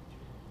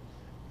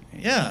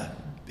 Yeah,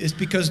 it's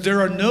because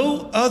there are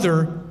no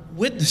other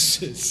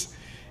witnesses.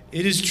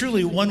 It is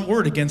truly one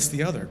word against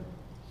the other.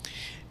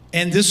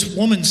 And this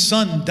woman's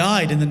son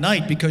died in the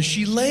night because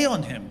she lay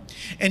on him.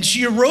 And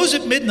she arose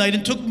at midnight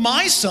and took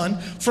my son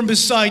from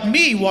beside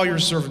me while your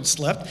servant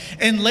slept,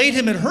 and laid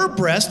him at her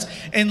breast,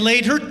 and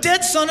laid her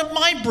dead son at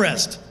my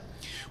breast.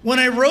 When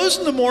I rose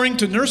in the morning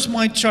to nurse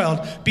my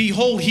child,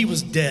 behold, he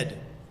was dead.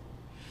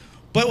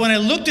 But when I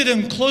looked at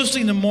him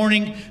closely in the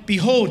morning,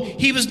 behold,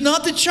 he was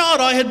not the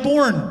child I had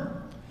born.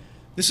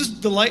 This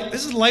is a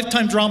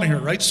Lifetime drama here,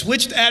 right?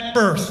 Switched at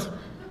birth.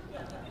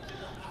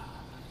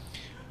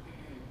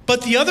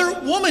 But the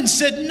other woman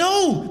said,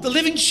 no, the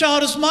living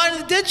child is mine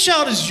and the dead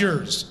child is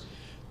yours.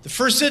 The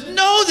first said,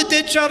 no, the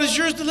dead child is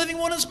yours, the living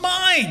one is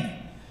mine.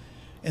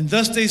 And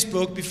thus they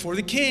spoke before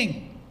the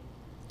king.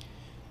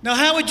 Now,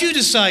 how would you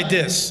decide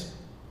this?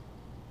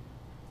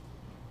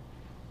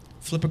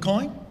 Flip a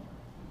coin?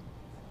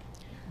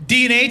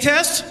 DNA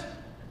test?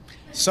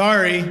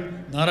 Sorry,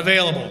 not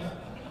available.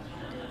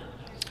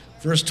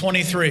 Verse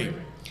 23.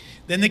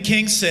 Then the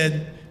king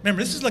said,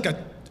 remember, this is like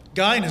a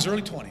guy in his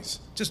early 20s.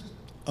 Just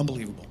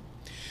unbelievable.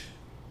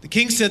 The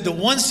king said, the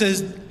one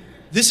says,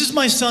 this is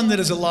my son that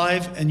is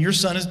alive, and your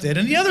son is dead.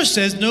 And the other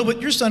says, no,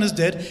 but your son is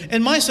dead,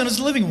 and my son is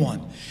the living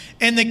one.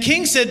 And the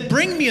king said,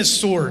 bring me a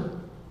sword.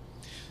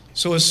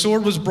 So a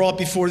sword was brought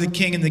before the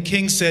king, and the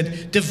king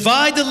said,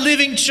 divide the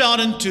living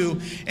child in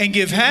two, and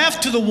give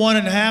half to the one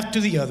and half to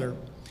the other.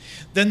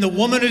 Then the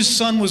woman whose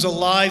son was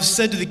alive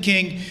said to the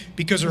king,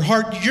 because her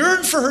heart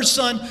yearned for her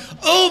son,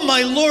 oh,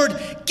 my lord,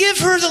 give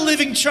her the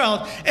living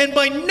child, and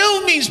by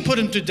no means put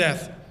him to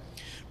death.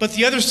 But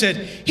the other said,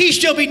 he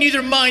shall be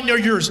neither mine nor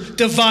yours,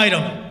 divide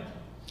him.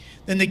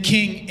 Then the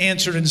king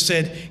answered and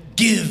said,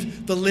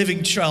 give the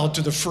living child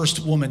to the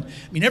first woman.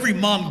 I mean, every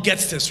mom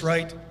gets this,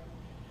 right?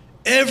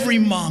 Every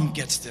mom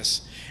gets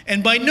this.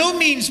 And by no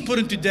means put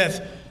him to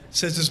death,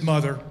 says his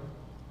mother.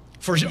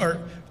 Give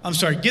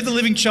the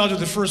living child to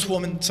the first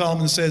woman,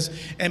 Solomon says,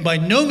 and by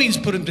no means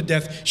put him to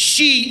death.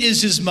 She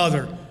is his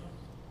mother.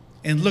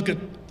 And look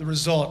at the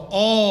result.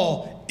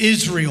 All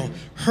Israel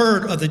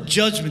heard of the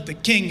judgment the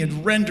king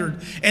had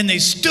rendered, and they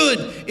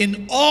stood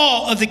in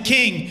awe of the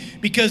king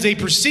because they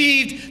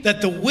perceived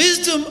that the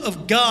wisdom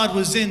of God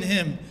was in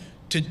him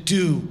to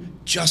do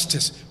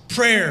justice.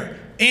 Prayer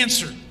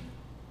answered.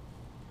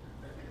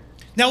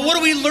 Now, what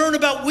do we learn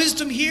about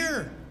wisdom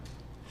here?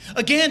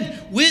 Again,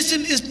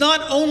 wisdom is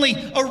not only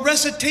a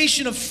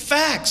recitation of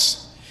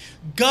facts.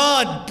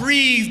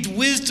 God-breathed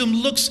wisdom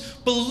looks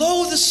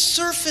below the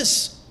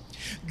surface.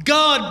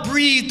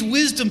 God-breathed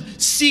wisdom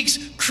seeks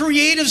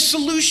creative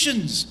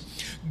solutions.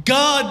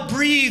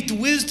 God-breathed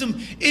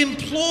wisdom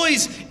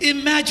employs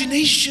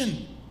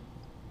imagination.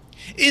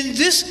 In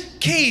this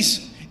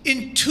case,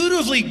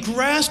 intuitively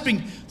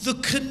grasping the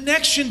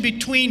connection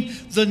between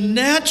the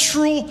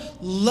natural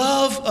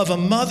love of a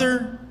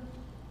mother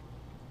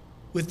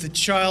with the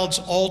child's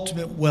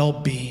ultimate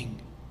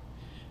well-being.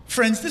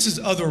 Friends, this is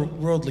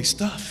otherworldly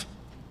stuff,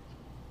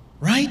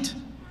 right?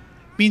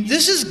 I mean,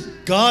 this is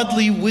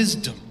godly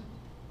wisdom.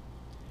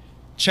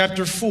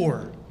 Chapter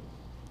 4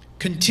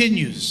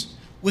 continues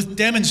with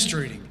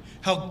demonstrating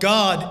how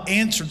God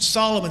answered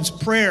Solomon's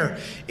prayer.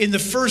 In the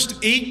first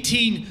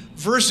 18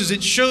 verses,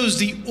 it shows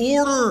the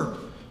order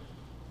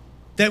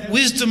that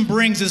wisdom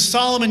brings as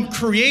Solomon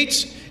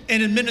creates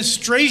an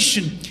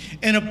administration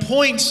and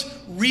appoints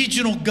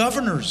regional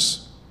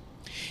governors.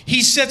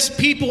 He sets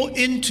people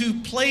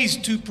into place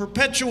to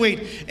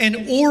perpetuate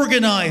and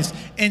organize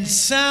and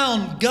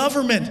sound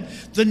government.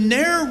 The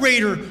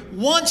narrator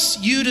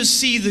wants you to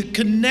see the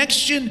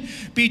connection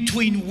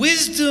between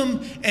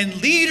wisdom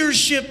and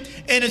leadership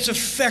and its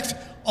effect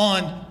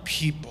on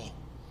people.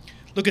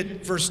 Look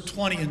at verse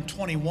 20 and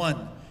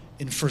 21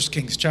 in 1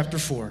 Kings chapter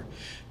 4.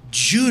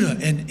 Judah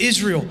and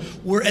Israel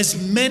were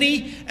as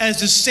many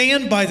as the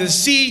sand by the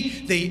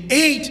sea. They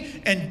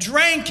ate and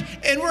drank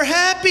and were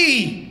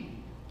happy.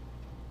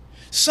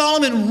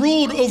 Solomon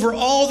ruled over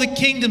all the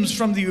kingdoms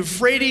from the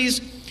Euphrates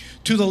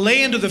to the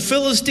land of the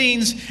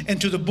Philistines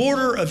and to the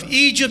border of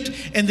Egypt,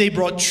 and they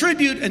brought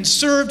tribute and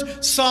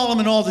served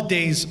Solomon all the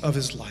days of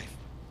his life.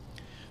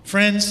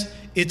 Friends,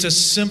 it's a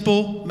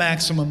simple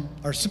maxim.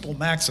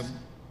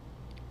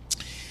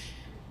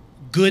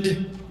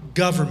 Good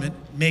government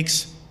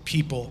makes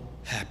people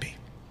happy.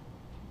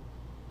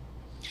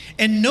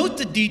 And note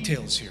the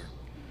details here.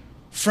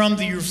 From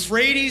the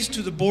Euphrates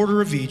to the border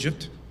of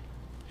Egypt,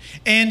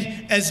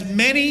 and as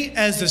many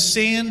as the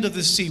sand of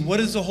the sea.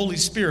 What is the Holy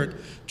Spirit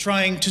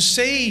trying to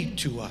say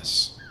to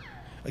us?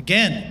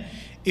 Again,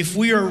 if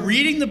we are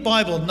reading the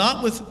Bible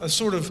not with a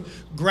sort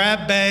of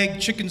grab bag,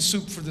 chicken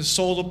soup for the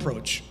soul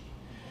approach,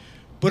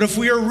 but if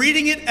we are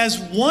reading it as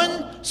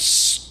one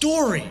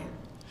story,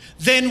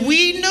 then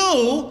we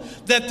know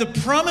that the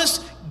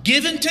promise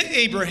given to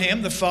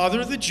Abraham, the father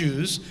of the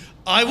Jews,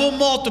 I will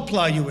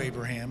multiply you,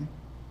 Abraham.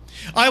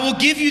 I will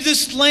give you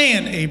this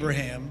land,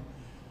 Abraham.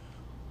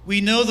 We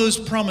know those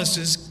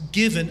promises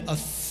given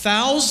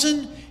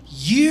 1,000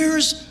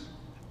 years.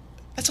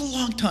 That's a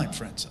long time,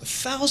 friends.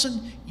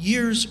 1,000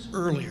 years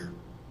earlier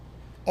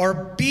are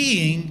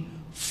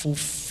being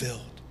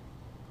fulfilled.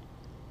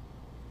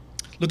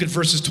 Look at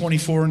verses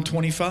 24 and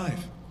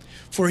 25.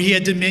 For he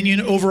had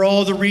dominion over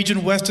all the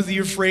region west of the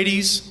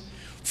Euphrates,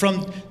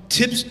 from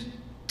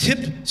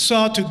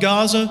Tiphsah to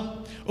Gaza,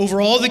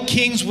 over all the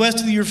kings west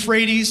of the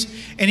Euphrates,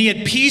 and he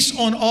had peace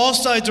on all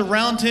sides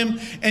around him,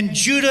 and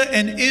Judah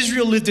and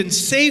Israel lived in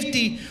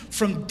safety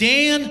from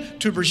Dan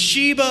to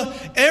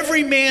Beersheba,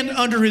 every man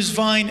under his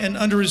vine and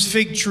under his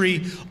fig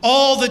tree,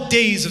 all the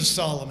days of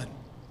Solomon.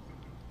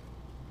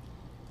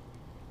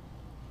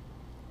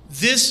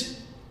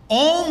 This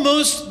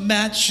almost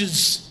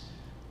matches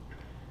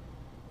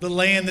the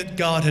land that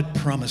God had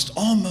promised,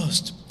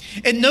 almost.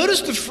 And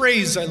notice the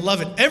phrase, I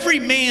love it. Every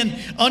man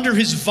under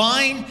his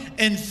vine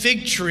and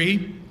fig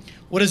tree.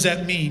 What does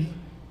that mean?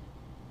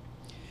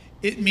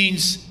 It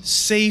means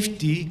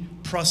safety,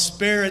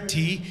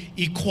 prosperity,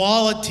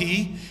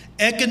 equality,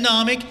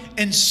 economic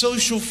and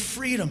social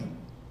freedom.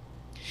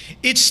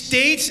 It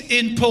states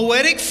in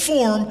poetic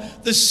form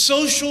the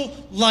social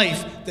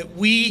life that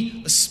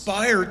we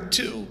aspire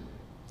to.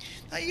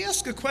 Now you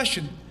ask a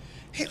question.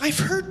 Hey, I've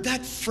heard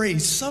that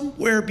phrase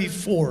somewhere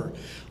before.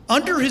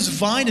 Under his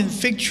vine and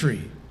fig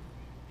tree.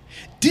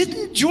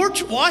 Didn't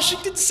George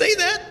Washington say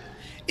that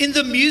in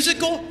the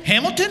musical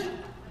Hamilton?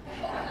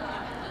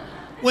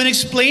 When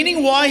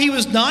explaining why he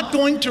was not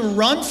going to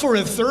run for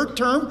a third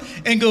term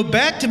and go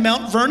back to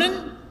Mount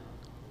Vernon?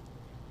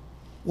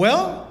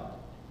 Well,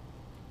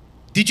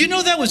 did you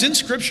know that was in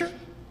Scripture?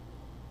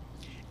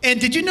 And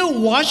did you know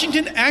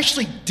Washington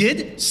actually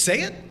did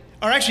say it?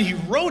 Or actually, he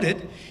wrote it.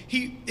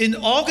 In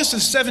August of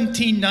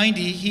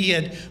 1790, he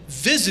had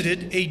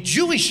visited a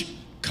Jewish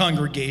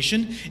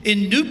congregation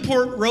in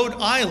Newport, Rhode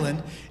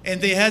Island, and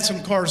they had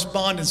some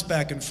correspondence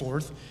back and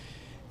forth.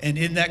 And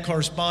in that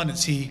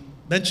correspondence, he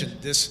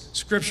mentioned this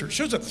scripture. It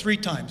shows up 3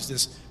 times,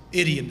 this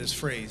idiom, this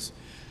phrase.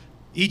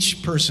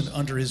 Each person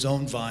under his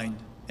own vine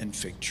and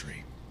fig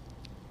tree.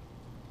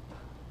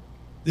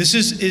 This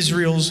is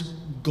Israel's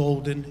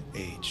golden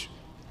age.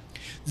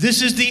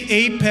 This is the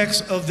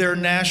apex of their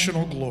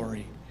national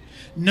glory.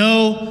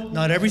 No,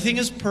 not everything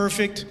is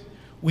perfect.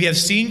 We have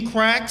seen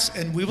cracks,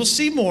 and we will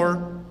see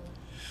more.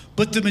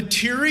 But the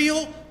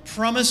material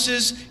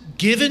promises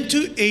given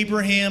to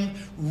Abraham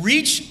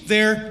reach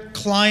their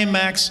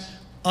climax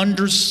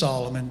under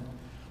Solomon.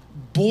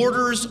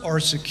 Borders are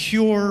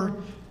secure.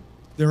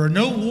 There are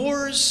no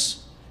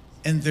wars,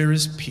 and there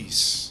is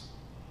peace.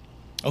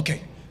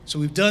 Okay, so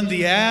we've done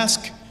the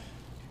ask.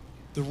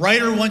 The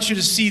writer wants you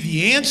to see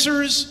the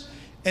answers.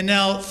 And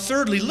now,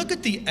 thirdly, look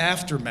at the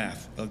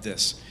aftermath of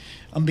this.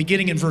 I'm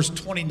beginning in verse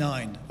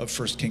 29 of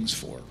 1 Kings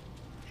 4.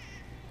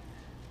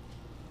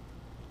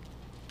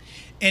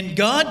 And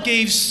God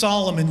gave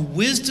Solomon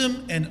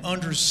wisdom and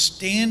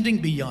understanding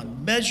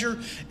beyond measure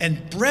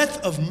and breadth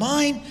of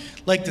mind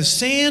like the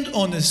sand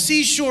on the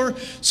seashore,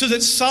 so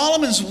that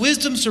Solomon's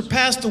wisdom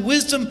surpassed the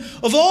wisdom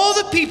of all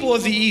the people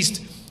of the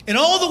East and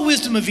all the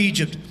wisdom of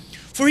Egypt.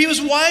 For he was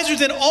wiser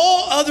than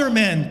all other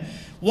men,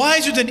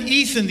 wiser than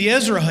Ethan the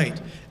Ezrahite,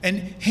 and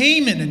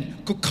Haman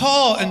and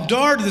Kokal and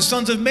Dard, the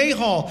sons of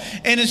Mahal,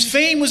 and his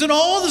fame was in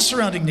all the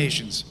surrounding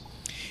nations.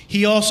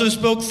 He also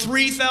spoke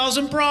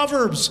 3,000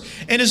 proverbs,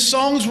 and his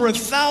songs were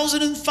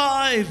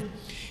 1,005.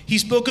 He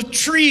spoke of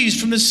trees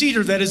from the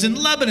cedar that is in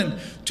Lebanon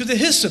to the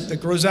hyssop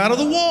that grows out of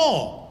the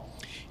wall.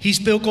 He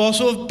spoke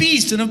also of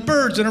beasts and of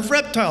birds and of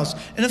reptiles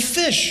and of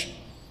fish.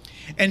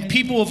 And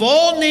people of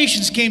all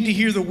nations came to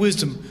hear the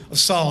wisdom of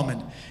Solomon,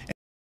 and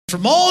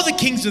from all the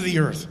kings of the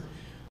earth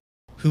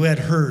who had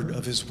heard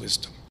of his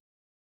wisdom.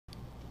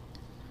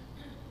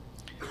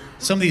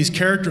 Some of these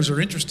characters are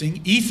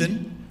interesting.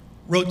 Ethan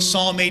wrote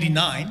Psalm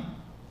 89.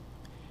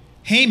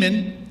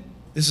 Haman,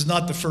 this is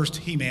not the first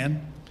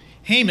He-Man.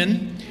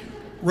 Haman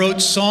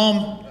wrote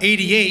Psalm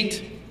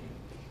 88.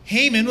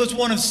 Haman was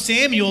one of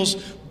Samuel's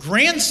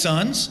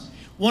grandsons,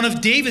 one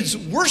of David's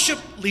worship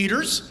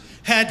leaders,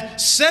 had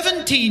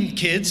 17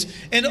 kids,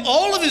 and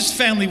all of his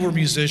family were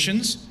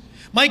musicians.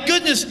 My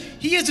goodness,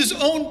 he has his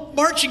own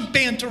marching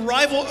band to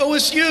rival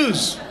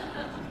OSU's.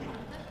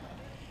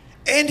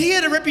 And he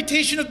had a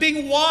reputation of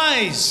being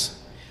wise.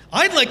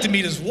 I'd like to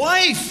meet his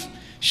wife.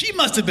 She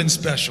must have been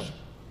special.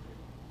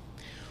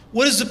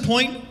 What is the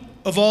point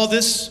of all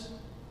this?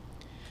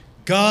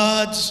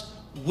 God's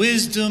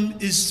wisdom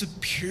is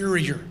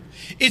superior.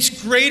 It's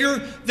greater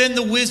than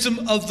the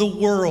wisdom of the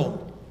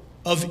world,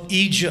 of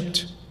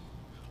Egypt,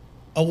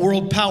 a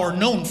world power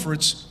known for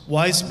its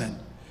wise men.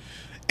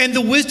 And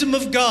the wisdom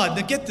of God,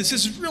 now get this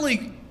is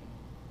really,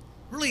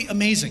 really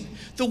amazing.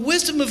 The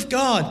wisdom of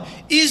God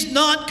is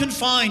not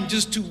confined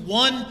just to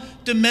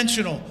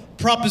one-dimensional,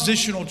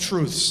 propositional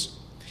truths.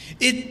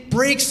 It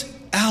breaks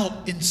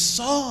out in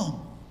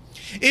song.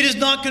 It is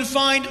not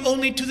confined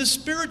only to the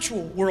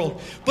spiritual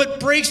world, but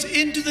breaks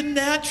into the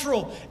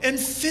natural and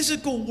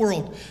physical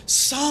world.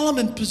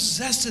 Solomon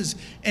possesses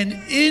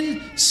an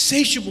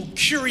insatiable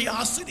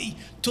curiosity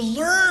to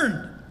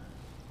learn.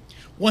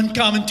 One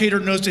commentator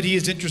notes that he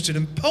is interested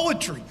in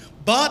poetry,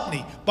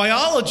 botany,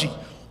 biology,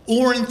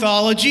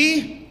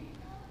 ornithology,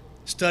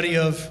 study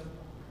of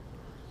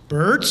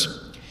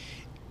birds,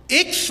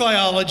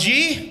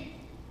 ichthyology,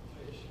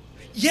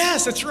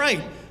 yes, that's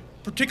right,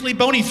 particularly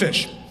bony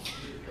fish,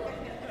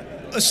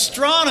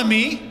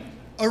 astronomy,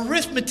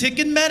 arithmetic,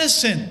 and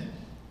medicine.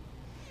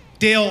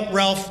 Dale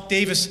Ralph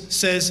Davis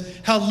says,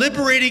 how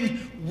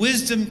liberating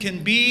wisdom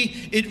can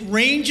be. It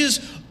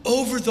ranges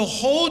over the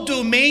whole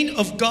domain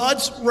of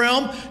God's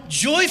realm,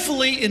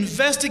 joyfully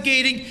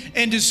investigating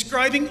and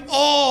describing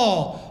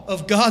all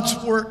of God's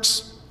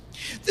works.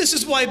 This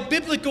is why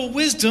biblical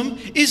wisdom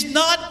is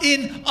not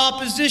in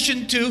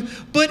opposition to,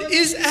 but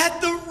is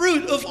at the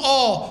root of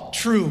all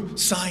true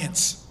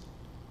science.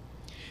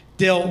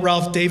 Dale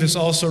Ralph Davis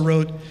also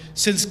wrote,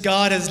 since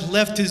God has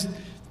left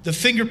the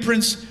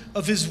fingerprints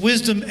of his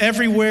wisdom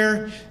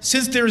everywhere,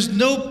 since there is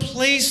no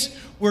place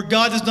where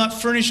God does not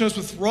furnish us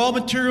with raw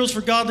materials for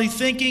godly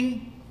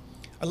thinking,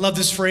 I love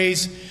this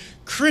phrase,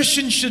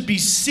 Christians should be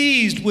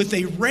seized with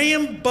a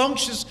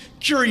rambunctious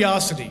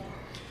curiosity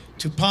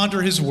to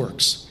ponder his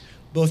works,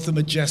 both the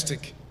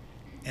majestic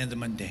and the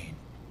mundane.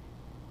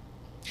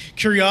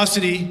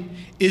 Curiosity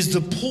is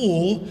the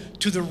pull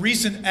to the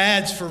recent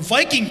ads for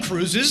Viking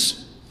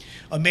cruises,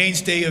 a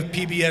mainstay of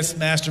PBS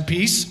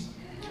Masterpiece.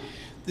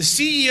 The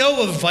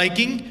CEO of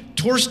Viking,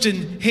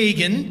 Torsten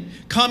Hagen,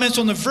 comments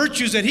on the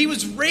virtues that he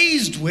was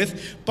raised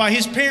with by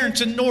his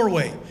parents in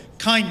Norway: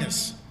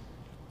 kindness,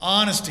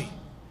 honesty,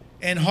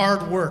 and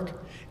hard work.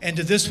 And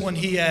to this one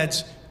he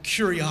adds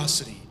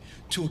curiosity,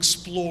 to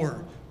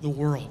explore the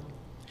world.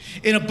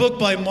 In a book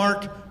by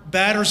Mark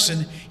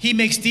Batterson, he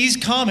makes these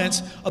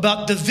comments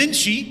about Da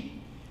Vinci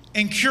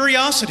and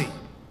curiosity.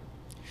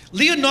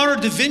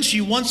 Leonardo da Vinci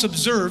once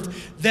observed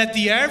that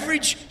the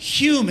average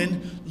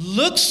human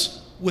looks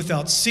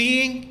without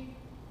seeing,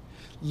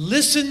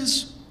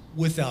 listens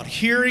without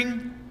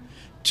hearing,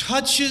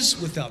 touches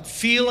without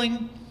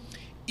feeling,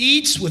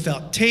 eats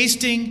without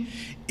tasting,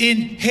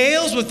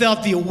 inhales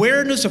without the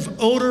awareness of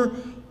odor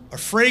or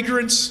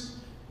fragrance,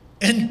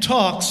 and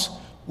talks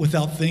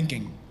without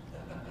thinking.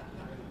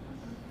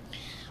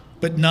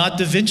 But not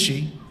Da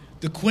Vinci,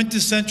 the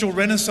quintessential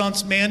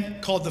Renaissance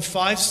man called the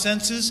five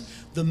senses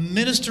the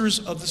ministers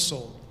of the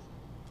soul.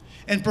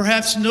 And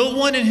perhaps no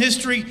one in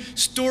history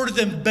stored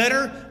them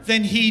better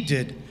than he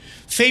did.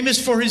 Famous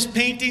for his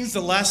paintings,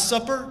 The Last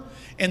Supper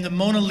and the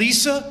Mona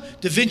Lisa,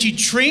 Da Vinci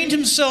trained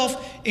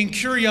himself in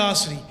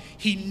curiosity.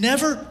 He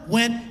never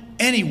went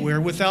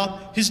anywhere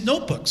without his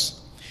notebooks,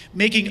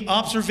 making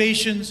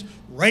observations,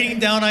 writing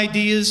down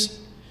ideas.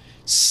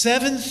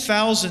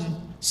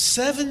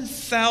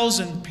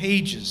 7,000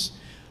 pages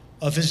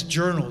of his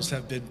journals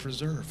have been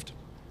preserved.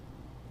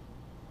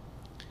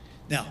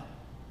 Now,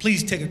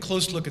 please take a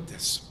close look at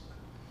this.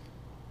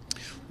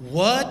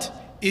 What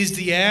is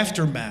the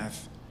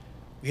aftermath?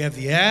 We have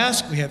the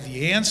ask, we have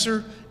the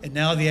answer, and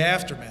now the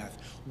aftermath.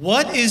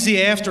 What is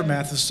the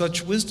aftermath of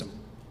such wisdom?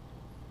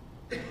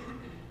 Did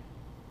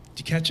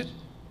you catch it?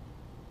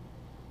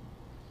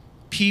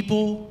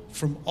 People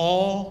from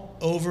all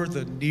over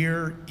the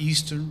Near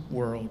Eastern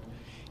world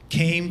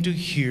came to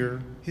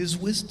hear his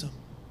wisdom.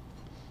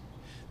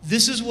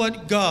 This is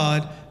what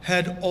God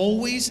had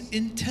always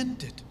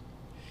intended.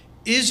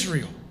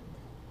 Israel,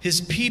 his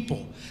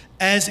people,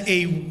 as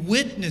a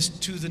witness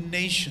to the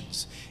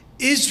nations.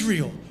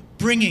 Israel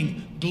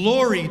bringing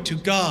glory to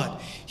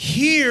God.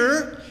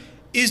 Here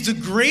is the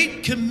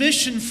great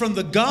commission from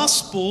the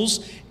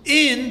Gospels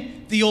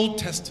in the Old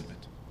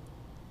Testament.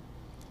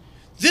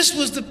 This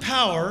was the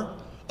power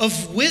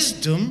of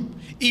wisdom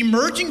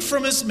emerging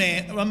from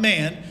a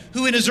man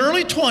who in his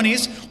early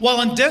 20s, while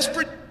in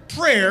desperate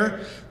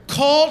prayer,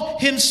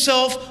 called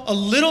himself a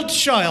little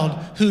child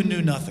who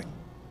knew nothing.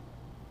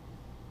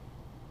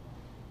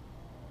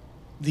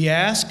 The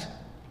ask,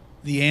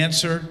 the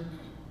answer,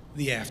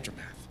 the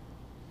aftermath.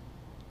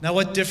 Now,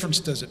 what difference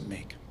does it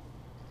make?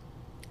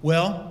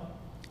 Well,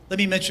 let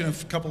me mention a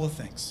couple of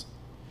things.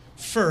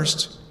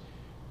 First,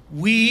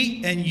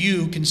 we and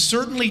you can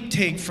certainly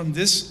take from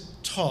this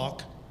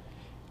talk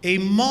a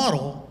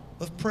model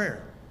of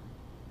prayer.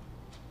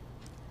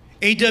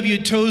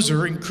 A.W.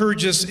 Tozer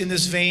encouraged us in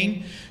this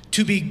vein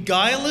to be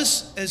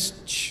guileless as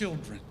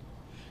children.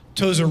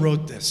 Tozer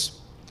wrote this: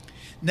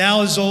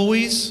 Now, as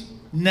always,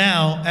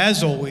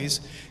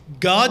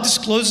 God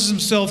discloses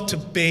himself to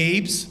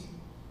babes,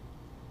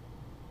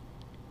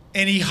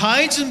 and he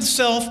hides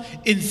himself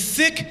in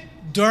thick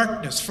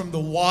darkness from the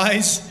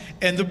wise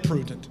and the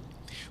prudent.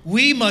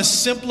 We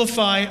must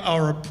simplify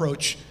our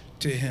approach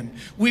to him.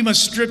 We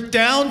must strip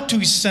down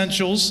to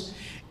essentials,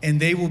 and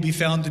they will be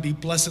found to be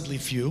blessedly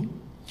few.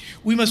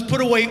 We must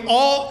put away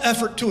all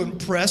effort to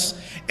impress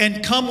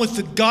and come with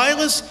the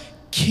guileless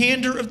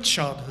candor of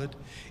childhood.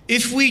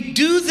 If we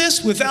do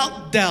this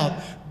without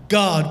doubt,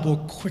 God will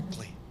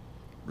quickly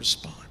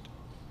respond.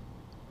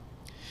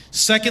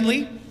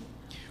 Secondly,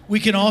 we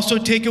can also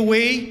take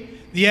away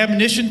the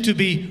admonition to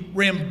be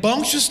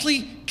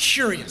rambunctiously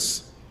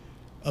curious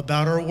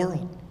about our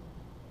world.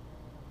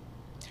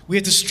 We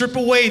have to strip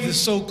away the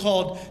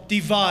so-called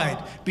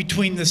divide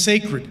between the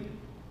sacred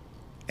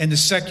and the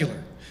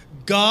secular.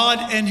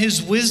 God and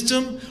his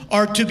wisdom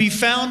are to be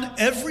found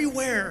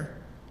everywhere,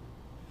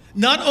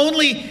 not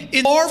only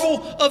in the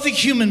marvel of the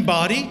human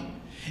body,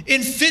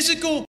 in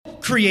physical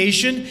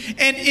creation,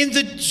 and in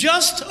the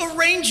just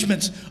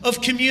arrangements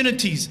of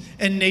communities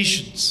and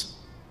nations.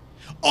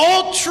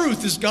 All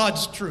truth is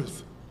God's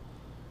truth.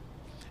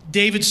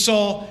 David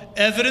saw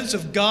evidence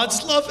of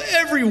God's love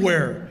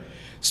everywhere.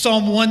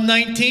 Psalm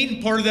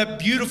 119, part of that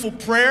beautiful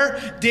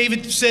prayer,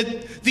 David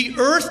said, "The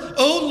earth,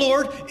 O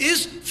Lord,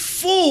 is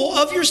full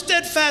of your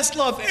steadfast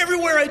love.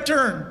 Everywhere I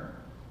turn,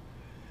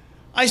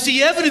 I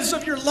see evidence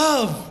of your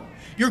love,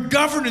 your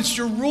governance,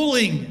 your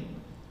ruling.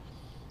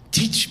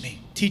 Teach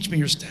me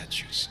your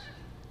statutes."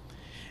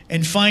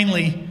 And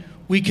finally,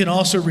 we can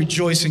also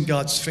rejoice in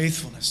God's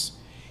faithfulness.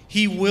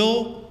 He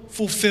will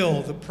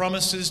fulfill the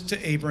promises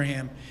to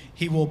Abraham.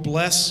 He will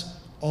bless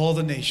all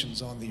the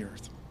nations on the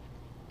earth.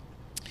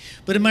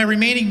 But in my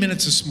remaining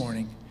minutes this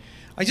morning,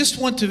 I just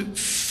want to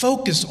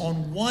focus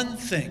on one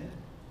thing.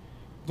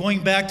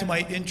 Going back to my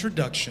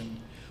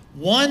introduction,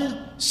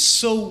 one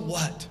so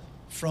what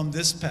from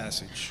this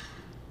passage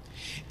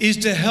is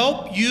to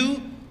help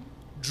you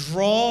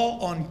draw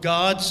on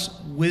God's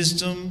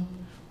wisdom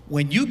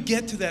when you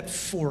get to that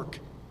fork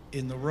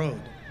in the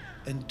road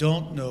and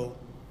don't know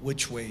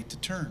which way to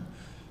turn.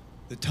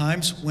 The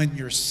times when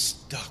you're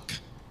stuck.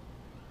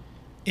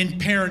 In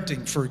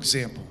parenting, for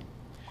example,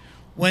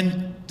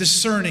 when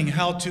discerning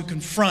how to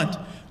confront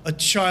a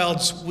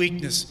child's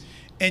weakness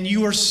and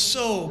you are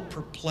so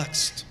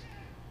perplexed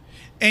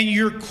and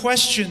your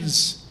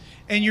questions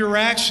and your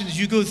actions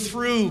you go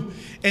through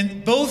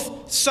and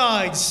both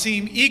sides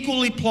seem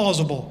equally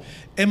plausible.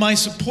 Am I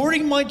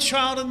supporting my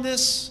child in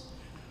this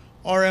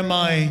or am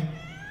I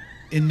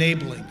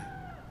enabling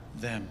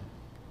them?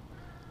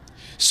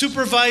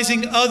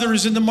 Supervising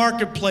others in the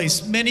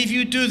marketplace. Many of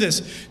you do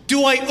this.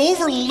 Do I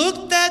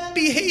overlook that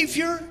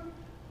behavior?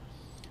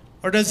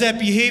 Or does that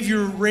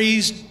behavior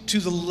raise to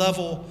the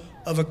level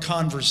of a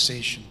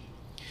conversation?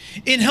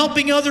 In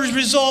helping others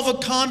resolve a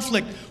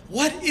conflict,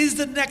 what is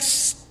the next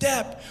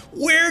step?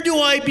 Where do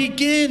I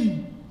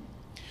begin?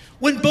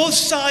 When both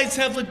sides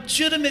have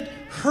legitimate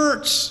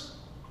hurts,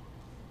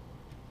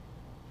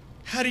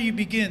 how do you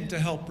begin to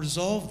help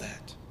resolve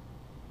that?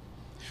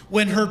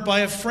 When hurt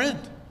by a friend,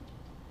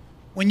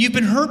 when you've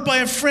been hurt by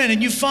a friend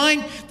and you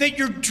find that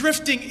you're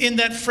drifting in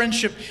that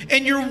friendship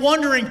and you're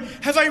wondering,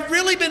 have I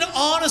really been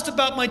honest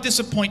about my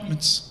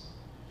disappointments?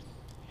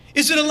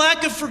 Is it a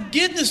lack of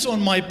forgiveness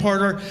on my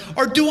part,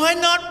 or do I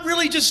not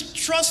really just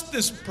trust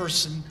this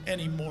person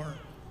anymore?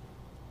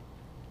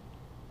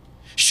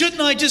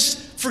 Shouldn't I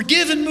just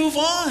forgive and move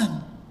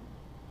on?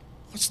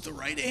 What's the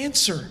right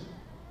answer?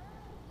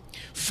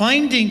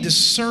 Finding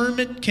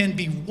discernment can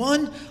be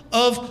one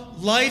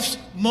of life's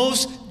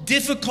most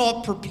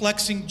difficult,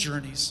 perplexing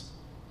journeys.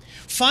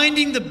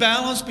 Finding the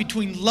balance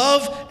between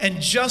love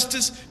and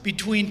justice,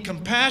 between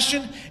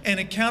compassion and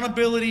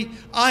accountability,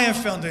 I have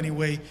found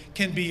anyway,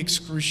 can be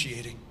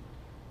excruciating.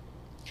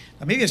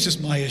 Now, maybe it's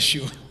just my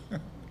issue,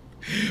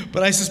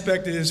 but I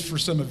suspect it is for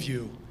some of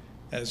you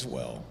as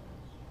well.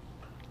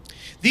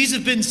 These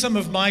have been some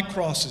of my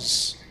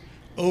crosses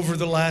over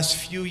the last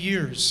few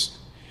years.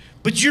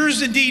 But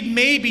yours indeed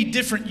may be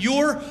different.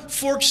 Your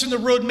forks in the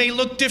road may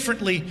look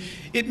differently.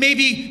 It may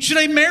be, should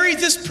I marry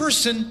this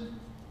person?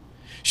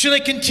 Should I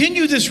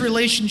continue this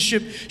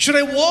relationship? Should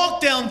I walk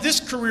down this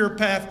career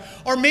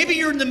path? Or maybe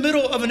you're in the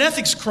middle of an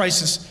ethics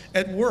crisis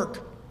at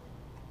work.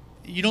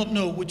 You don't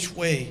know which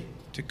way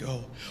to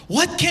go.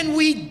 What can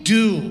we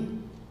do?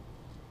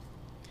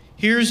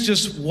 Here's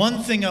just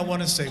one thing I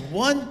want to say.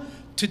 One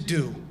to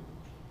do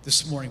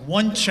this morning.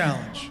 One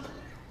challenge.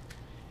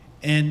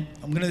 And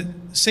I'm going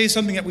to say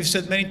something that we've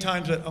said many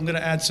times, but I'm going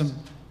to add some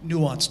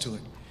nuance to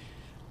it.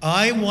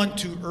 I want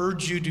to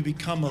urge you to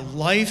become a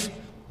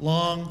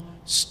lifelong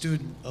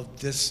student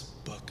of this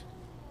book.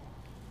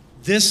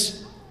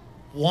 This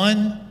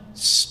one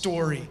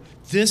story.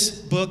 This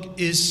book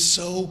is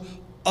so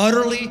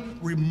utterly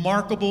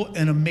remarkable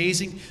and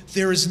amazing.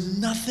 There is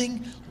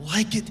nothing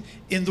like it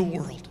in the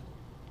world.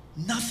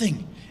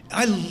 Nothing.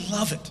 I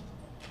love it.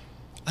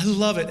 I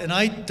love it. And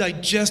I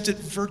digest it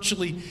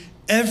virtually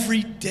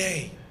every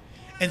day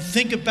and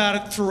think about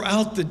it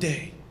throughout the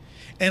day.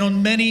 And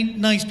on many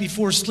nights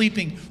before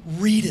sleeping,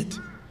 read it.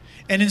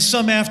 And in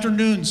some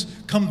afternoons,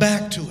 come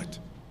back to it.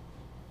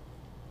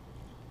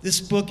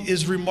 This book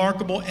is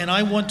remarkable, and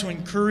I want to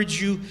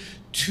encourage you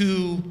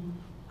to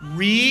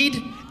read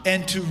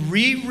and to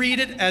reread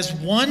it as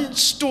one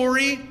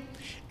story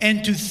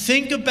and to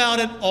think about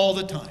it all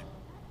the time.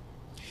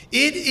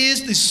 It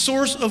is the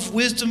source of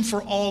wisdom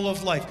for all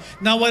of life.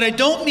 Now, what I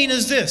don't mean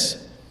is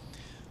this.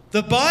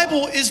 The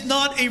Bible is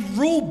not a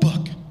rule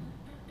book,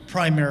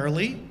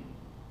 primarily.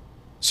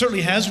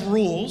 Certainly has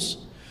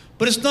rules,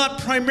 but it's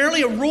not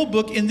primarily a rule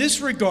book in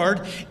this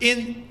regard,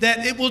 in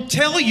that it will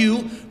tell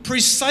you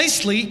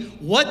precisely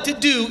what to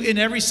do in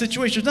every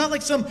situation. It's not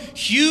like some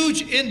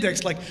huge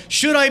index, like,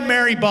 should I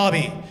marry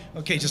Bobby?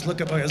 Okay, just look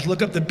up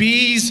the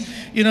B's,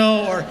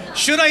 or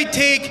should I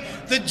take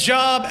the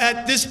job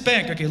at this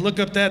bank? Okay, look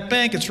up that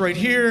bank, it's right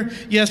here.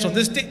 Yes, on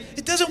this day.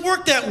 It doesn't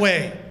work that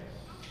way.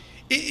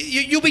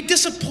 You'll be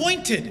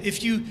disappointed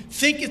if you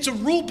think it's a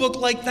rule book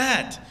like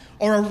that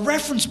or a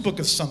reference book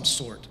of some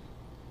sort.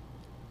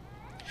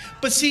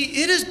 But see,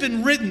 it has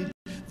been written,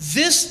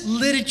 this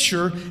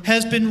literature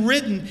has been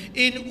written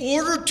in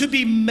order to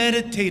be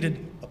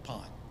meditated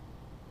upon.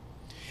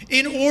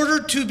 in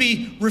order to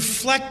be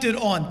reflected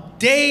on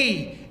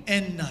day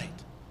and night,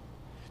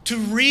 to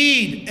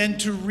read and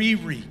to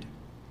reread.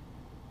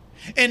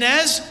 And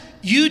as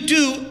you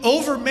do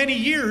over many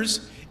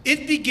years,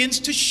 it begins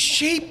to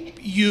shape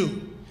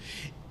you.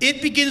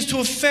 It begins to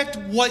affect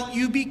what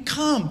you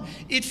become.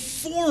 It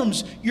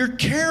forms your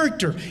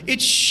character.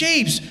 It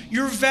shapes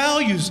your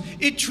values.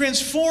 It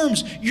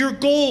transforms your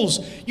goals.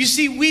 You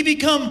see, we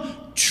become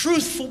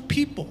truthful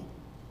people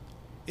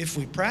if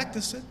we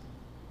practice it.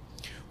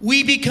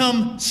 We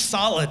become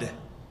solid.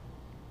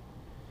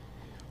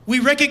 We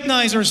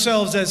recognize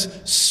ourselves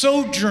as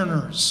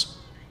sojourners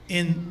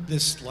in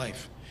this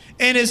life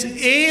and as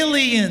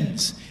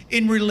aliens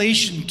in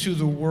relation to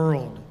the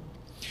world.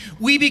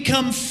 We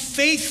become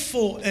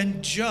faithful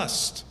and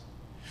just.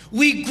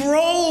 We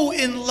grow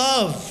in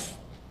love.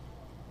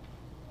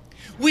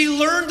 We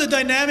learn the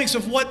dynamics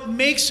of what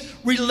makes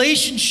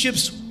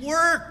relationships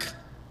work.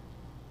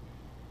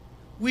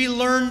 We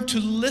learn to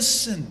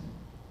listen,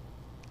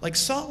 like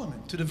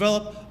Solomon, to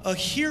develop a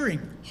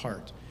hearing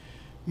heart,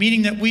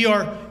 meaning that we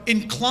are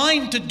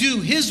inclined to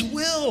do his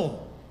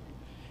will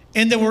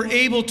and that we're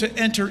able to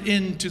enter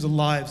into the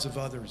lives of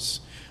others,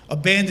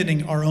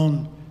 abandoning our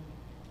own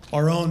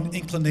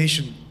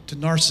inclination to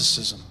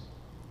narcissism.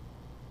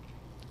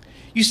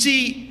 You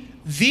see,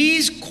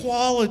 these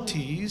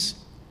qualities,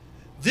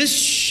 this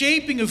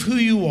shaping of who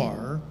you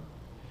are,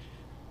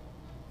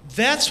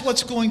 that's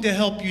what's going to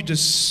help you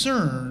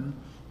discern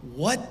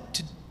what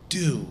to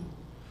do,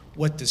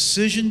 what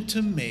decision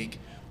to make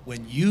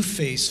when you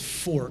face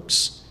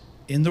forks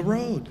in the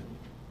road.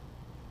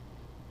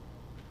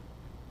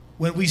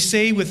 When we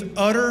say with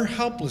utter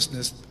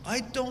helplessness, I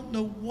don't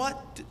know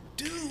what to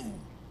do.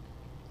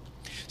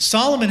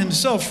 Solomon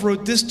himself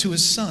wrote this to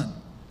his son.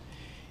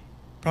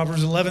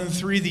 Proverbs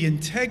 11:3, the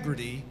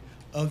integrity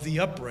of the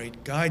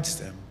upright guides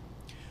them,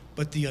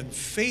 but the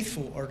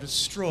unfaithful are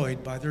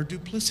destroyed by their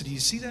duplicity. You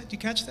see that? Do you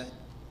catch that?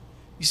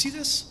 You see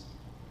this?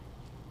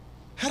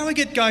 How do I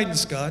get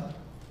guidance, God?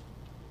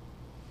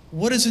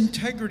 What does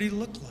integrity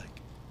look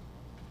like?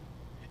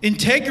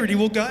 Integrity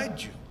will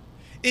guide you.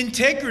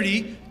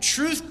 Integrity,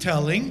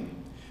 truth-telling,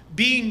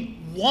 being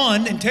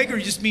one,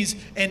 integrity just means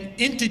an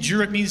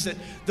integer. It means that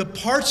the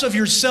parts of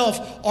yourself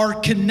are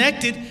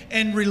connected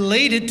and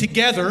related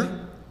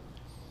together.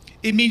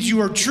 It means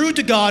you are true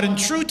to God and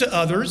true to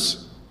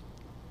others.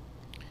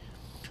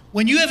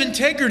 When you have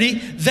integrity,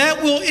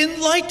 that will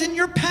enlighten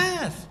your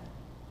path.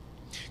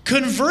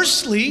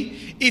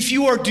 Conversely, if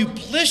you are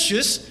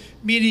duplicitous,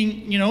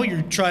 meaning,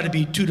 you try to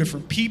be two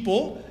different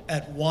people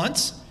at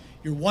once,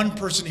 you're one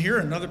person here,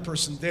 another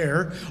person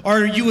there,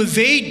 or you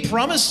evade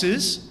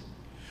promises,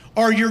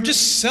 or you're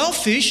just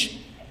selfish,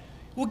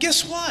 well,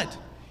 guess what?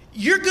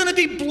 You're going to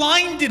be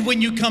blinded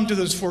when you come to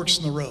those forks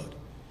in the road.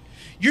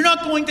 You're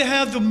not going to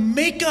have the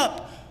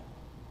makeup,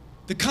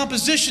 the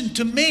composition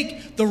to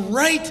make the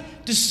right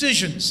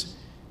decisions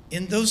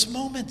in those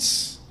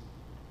moments.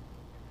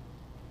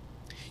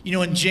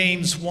 In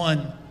James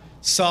 1,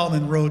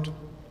 Solomon wrote,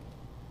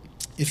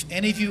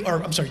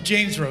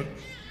 James wrote,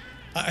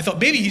 I thought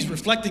maybe he's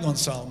reflecting on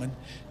Solomon.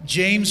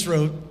 James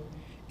wrote,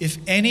 if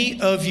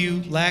any of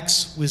you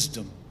lacks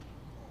wisdom,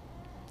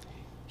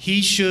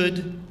 he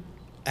should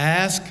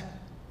ask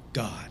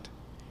God.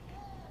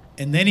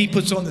 And then he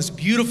puts on this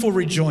beautiful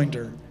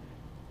rejoinder.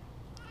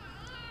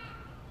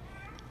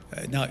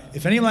 Now,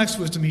 if any lacks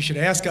wisdom, he should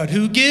ask God,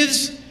 who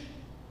gives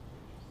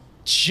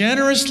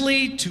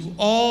generously to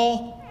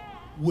all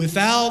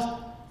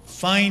without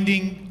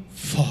finding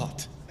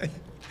fault.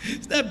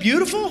 Isn't that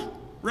beautiful?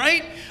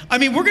 Right? I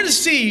mean, we're going to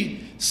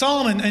see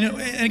Solomon,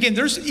 and again,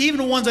 there's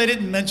even ones I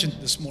didn't mention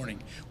this morning,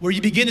 where you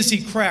begin to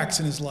see cracks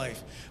in his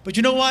life. But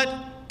you know what?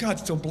 God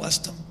still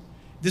blessed him.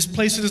 This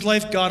place in his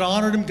life, God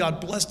honored him, God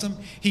blessed him.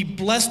 He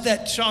blessed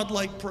that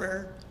childlike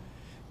prayer.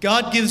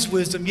 God gives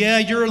wisdom. Yeah,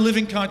 you're a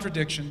living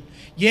contradiction.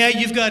 Yeah,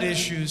 you've got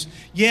issues.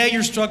 Yeah,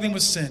 you're struggling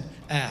with sin.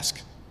 Ask.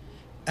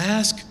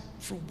 Ask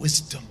for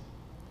wisdom.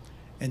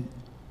 And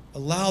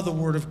allow the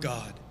Word of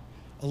God,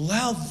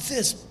 allow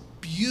this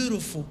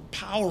beautiful,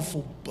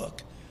 powerful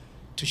book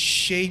to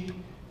shape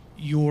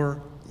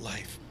your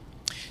life.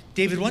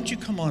 David, why don't you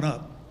come on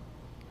up?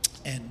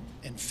 And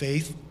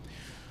Faith.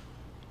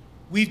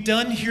 We've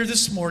done here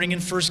this morning in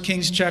 1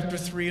 Kings chapter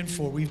 3 and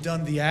 4, we've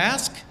done the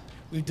ask,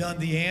 we've done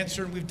the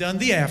answer, and we've done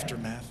the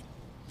aftermath.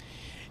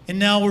 And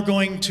now we're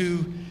going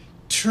to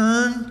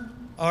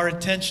turn our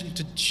attention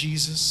to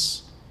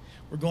Jesus.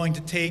 We're going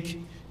to take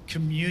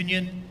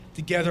communion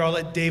together. I'll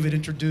let David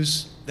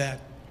introduce that.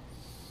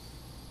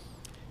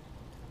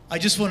 I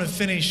just want to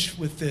finish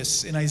with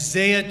this. In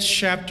Isaiah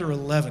chapter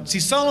 11. See,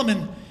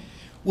 Solomon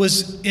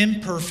was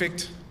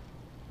imperfect,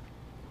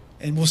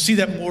 and we'll see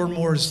that more and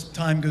more as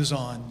time goes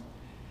on.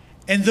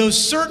 And though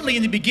certainly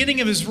in the beginning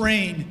of his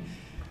reign,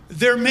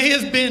 there may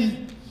have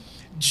been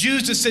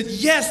Jews that said,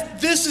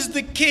 yes, this is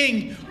the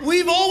king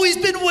we've always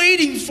been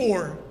waiting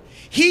for.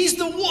 He's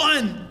the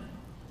one.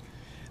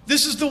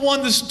 This is the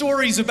one the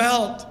story's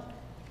about.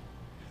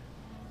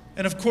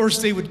 And of course,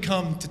 they would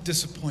come to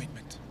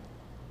disappointment.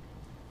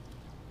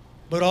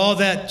 But all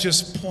that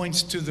just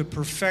points to the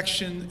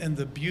perfection and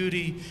the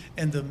beauty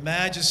and the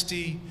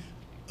majesty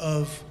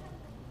of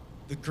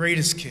the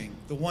greatest king,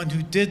 the one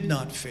who did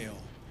not fail.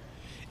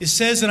 It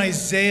says in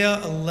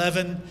Isaiah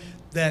 11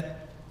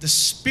 that the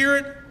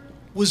Spirit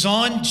was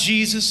on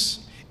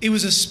Jesus. It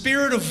was a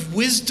spirit of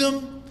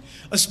wisdom,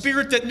 a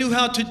spirit that knew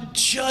how to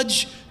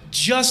judge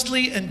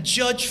justly and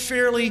judge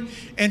fairly.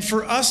 And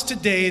for us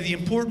today, the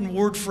important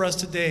word for us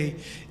today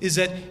is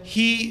that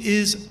he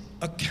is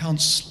a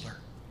counselor.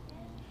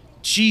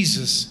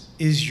 Jesus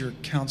is your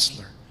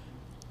counselor.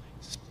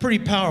 It's pretty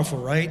powerful,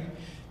 right?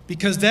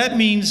 Because that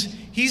means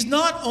he's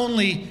not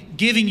only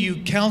giving you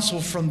counsel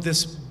from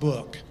this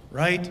book,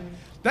 right?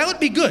 That would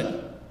be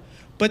good.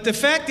 But the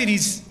fact that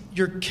he's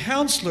your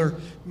counselor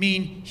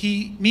means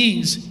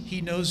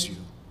he knows you.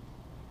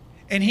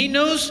 And he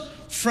knows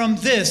from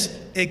this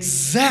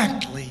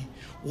exactly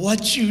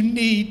what you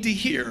need to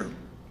hear.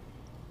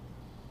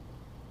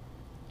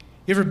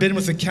 You ever been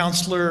with a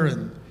counselor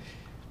and,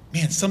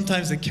 man,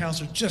 sometimes the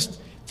counselor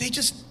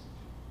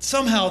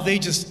somehow they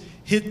just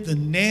hit the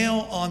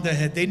nail on the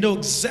head. They know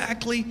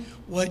exactly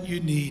what you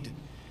need.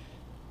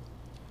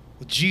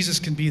 Well, Jesus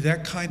can be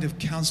that kind of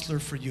counselor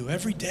for you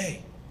every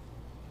day,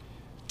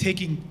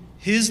 taking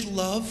his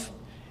love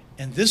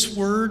and this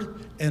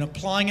word and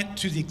applying it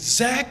to the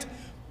exact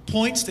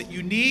points that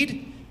you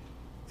need,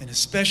 and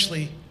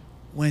especially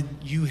when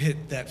you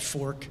hit that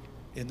fork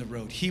in the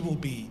road. He will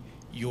be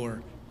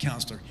your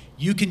counselor.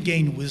 You can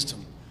gain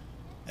wisdom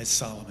as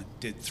Solomon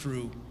did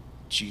through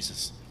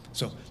Jesus.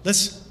 So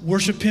let's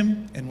worship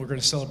him, and we're going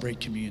to celebrate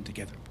communion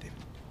together. David.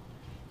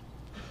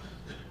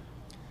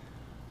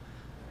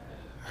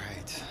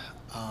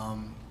 All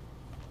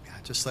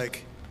right. Just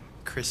like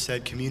Chris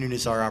said, communion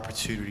is our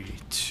opportunity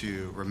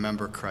to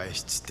remember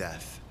Christ's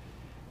death.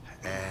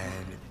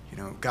 And,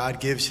 God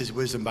gives his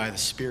wisdom by the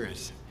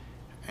Spirit.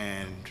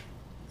 And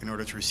in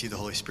order to receive the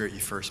Holy Spirit, you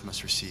first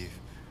must receive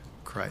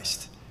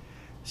Christ.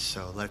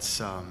 So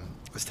let's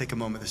take a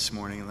moment this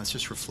morning and let's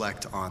just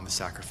reflect on the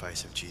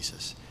sacrifice of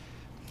Jesus.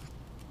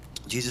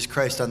 Jesus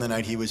Christ, on the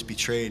night he was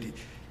betrayed,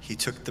 he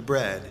took the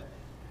bread,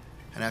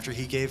 and after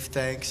he gave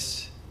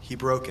thanks, he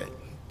broke it.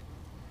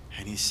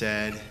 And he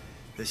said,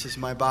 "This is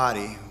my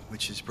body,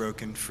 which is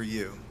broken for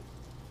you.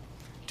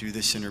 Do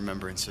this in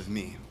remembrance of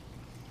me."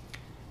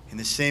 In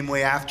the same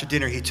way, after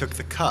dinner, he took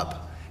the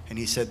cup, and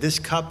he said, "This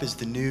cup is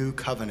the new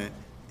covenant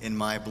in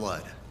my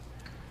blood.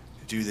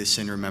 Do this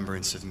in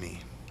remembrance of me."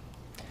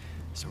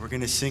 So we're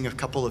going to sing a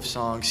couple of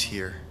songs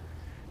here,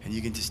 and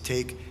you can just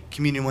take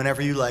communion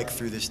whenever you like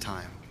through this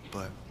time.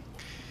 But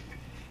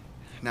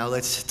now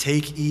let's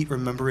take, eat,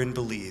 remember, and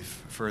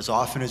believe. For as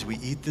often as we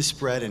eat this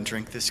bread and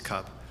drink this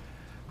cup,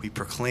 we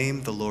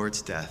proclaim the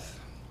Lord's death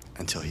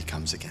until he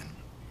comes again.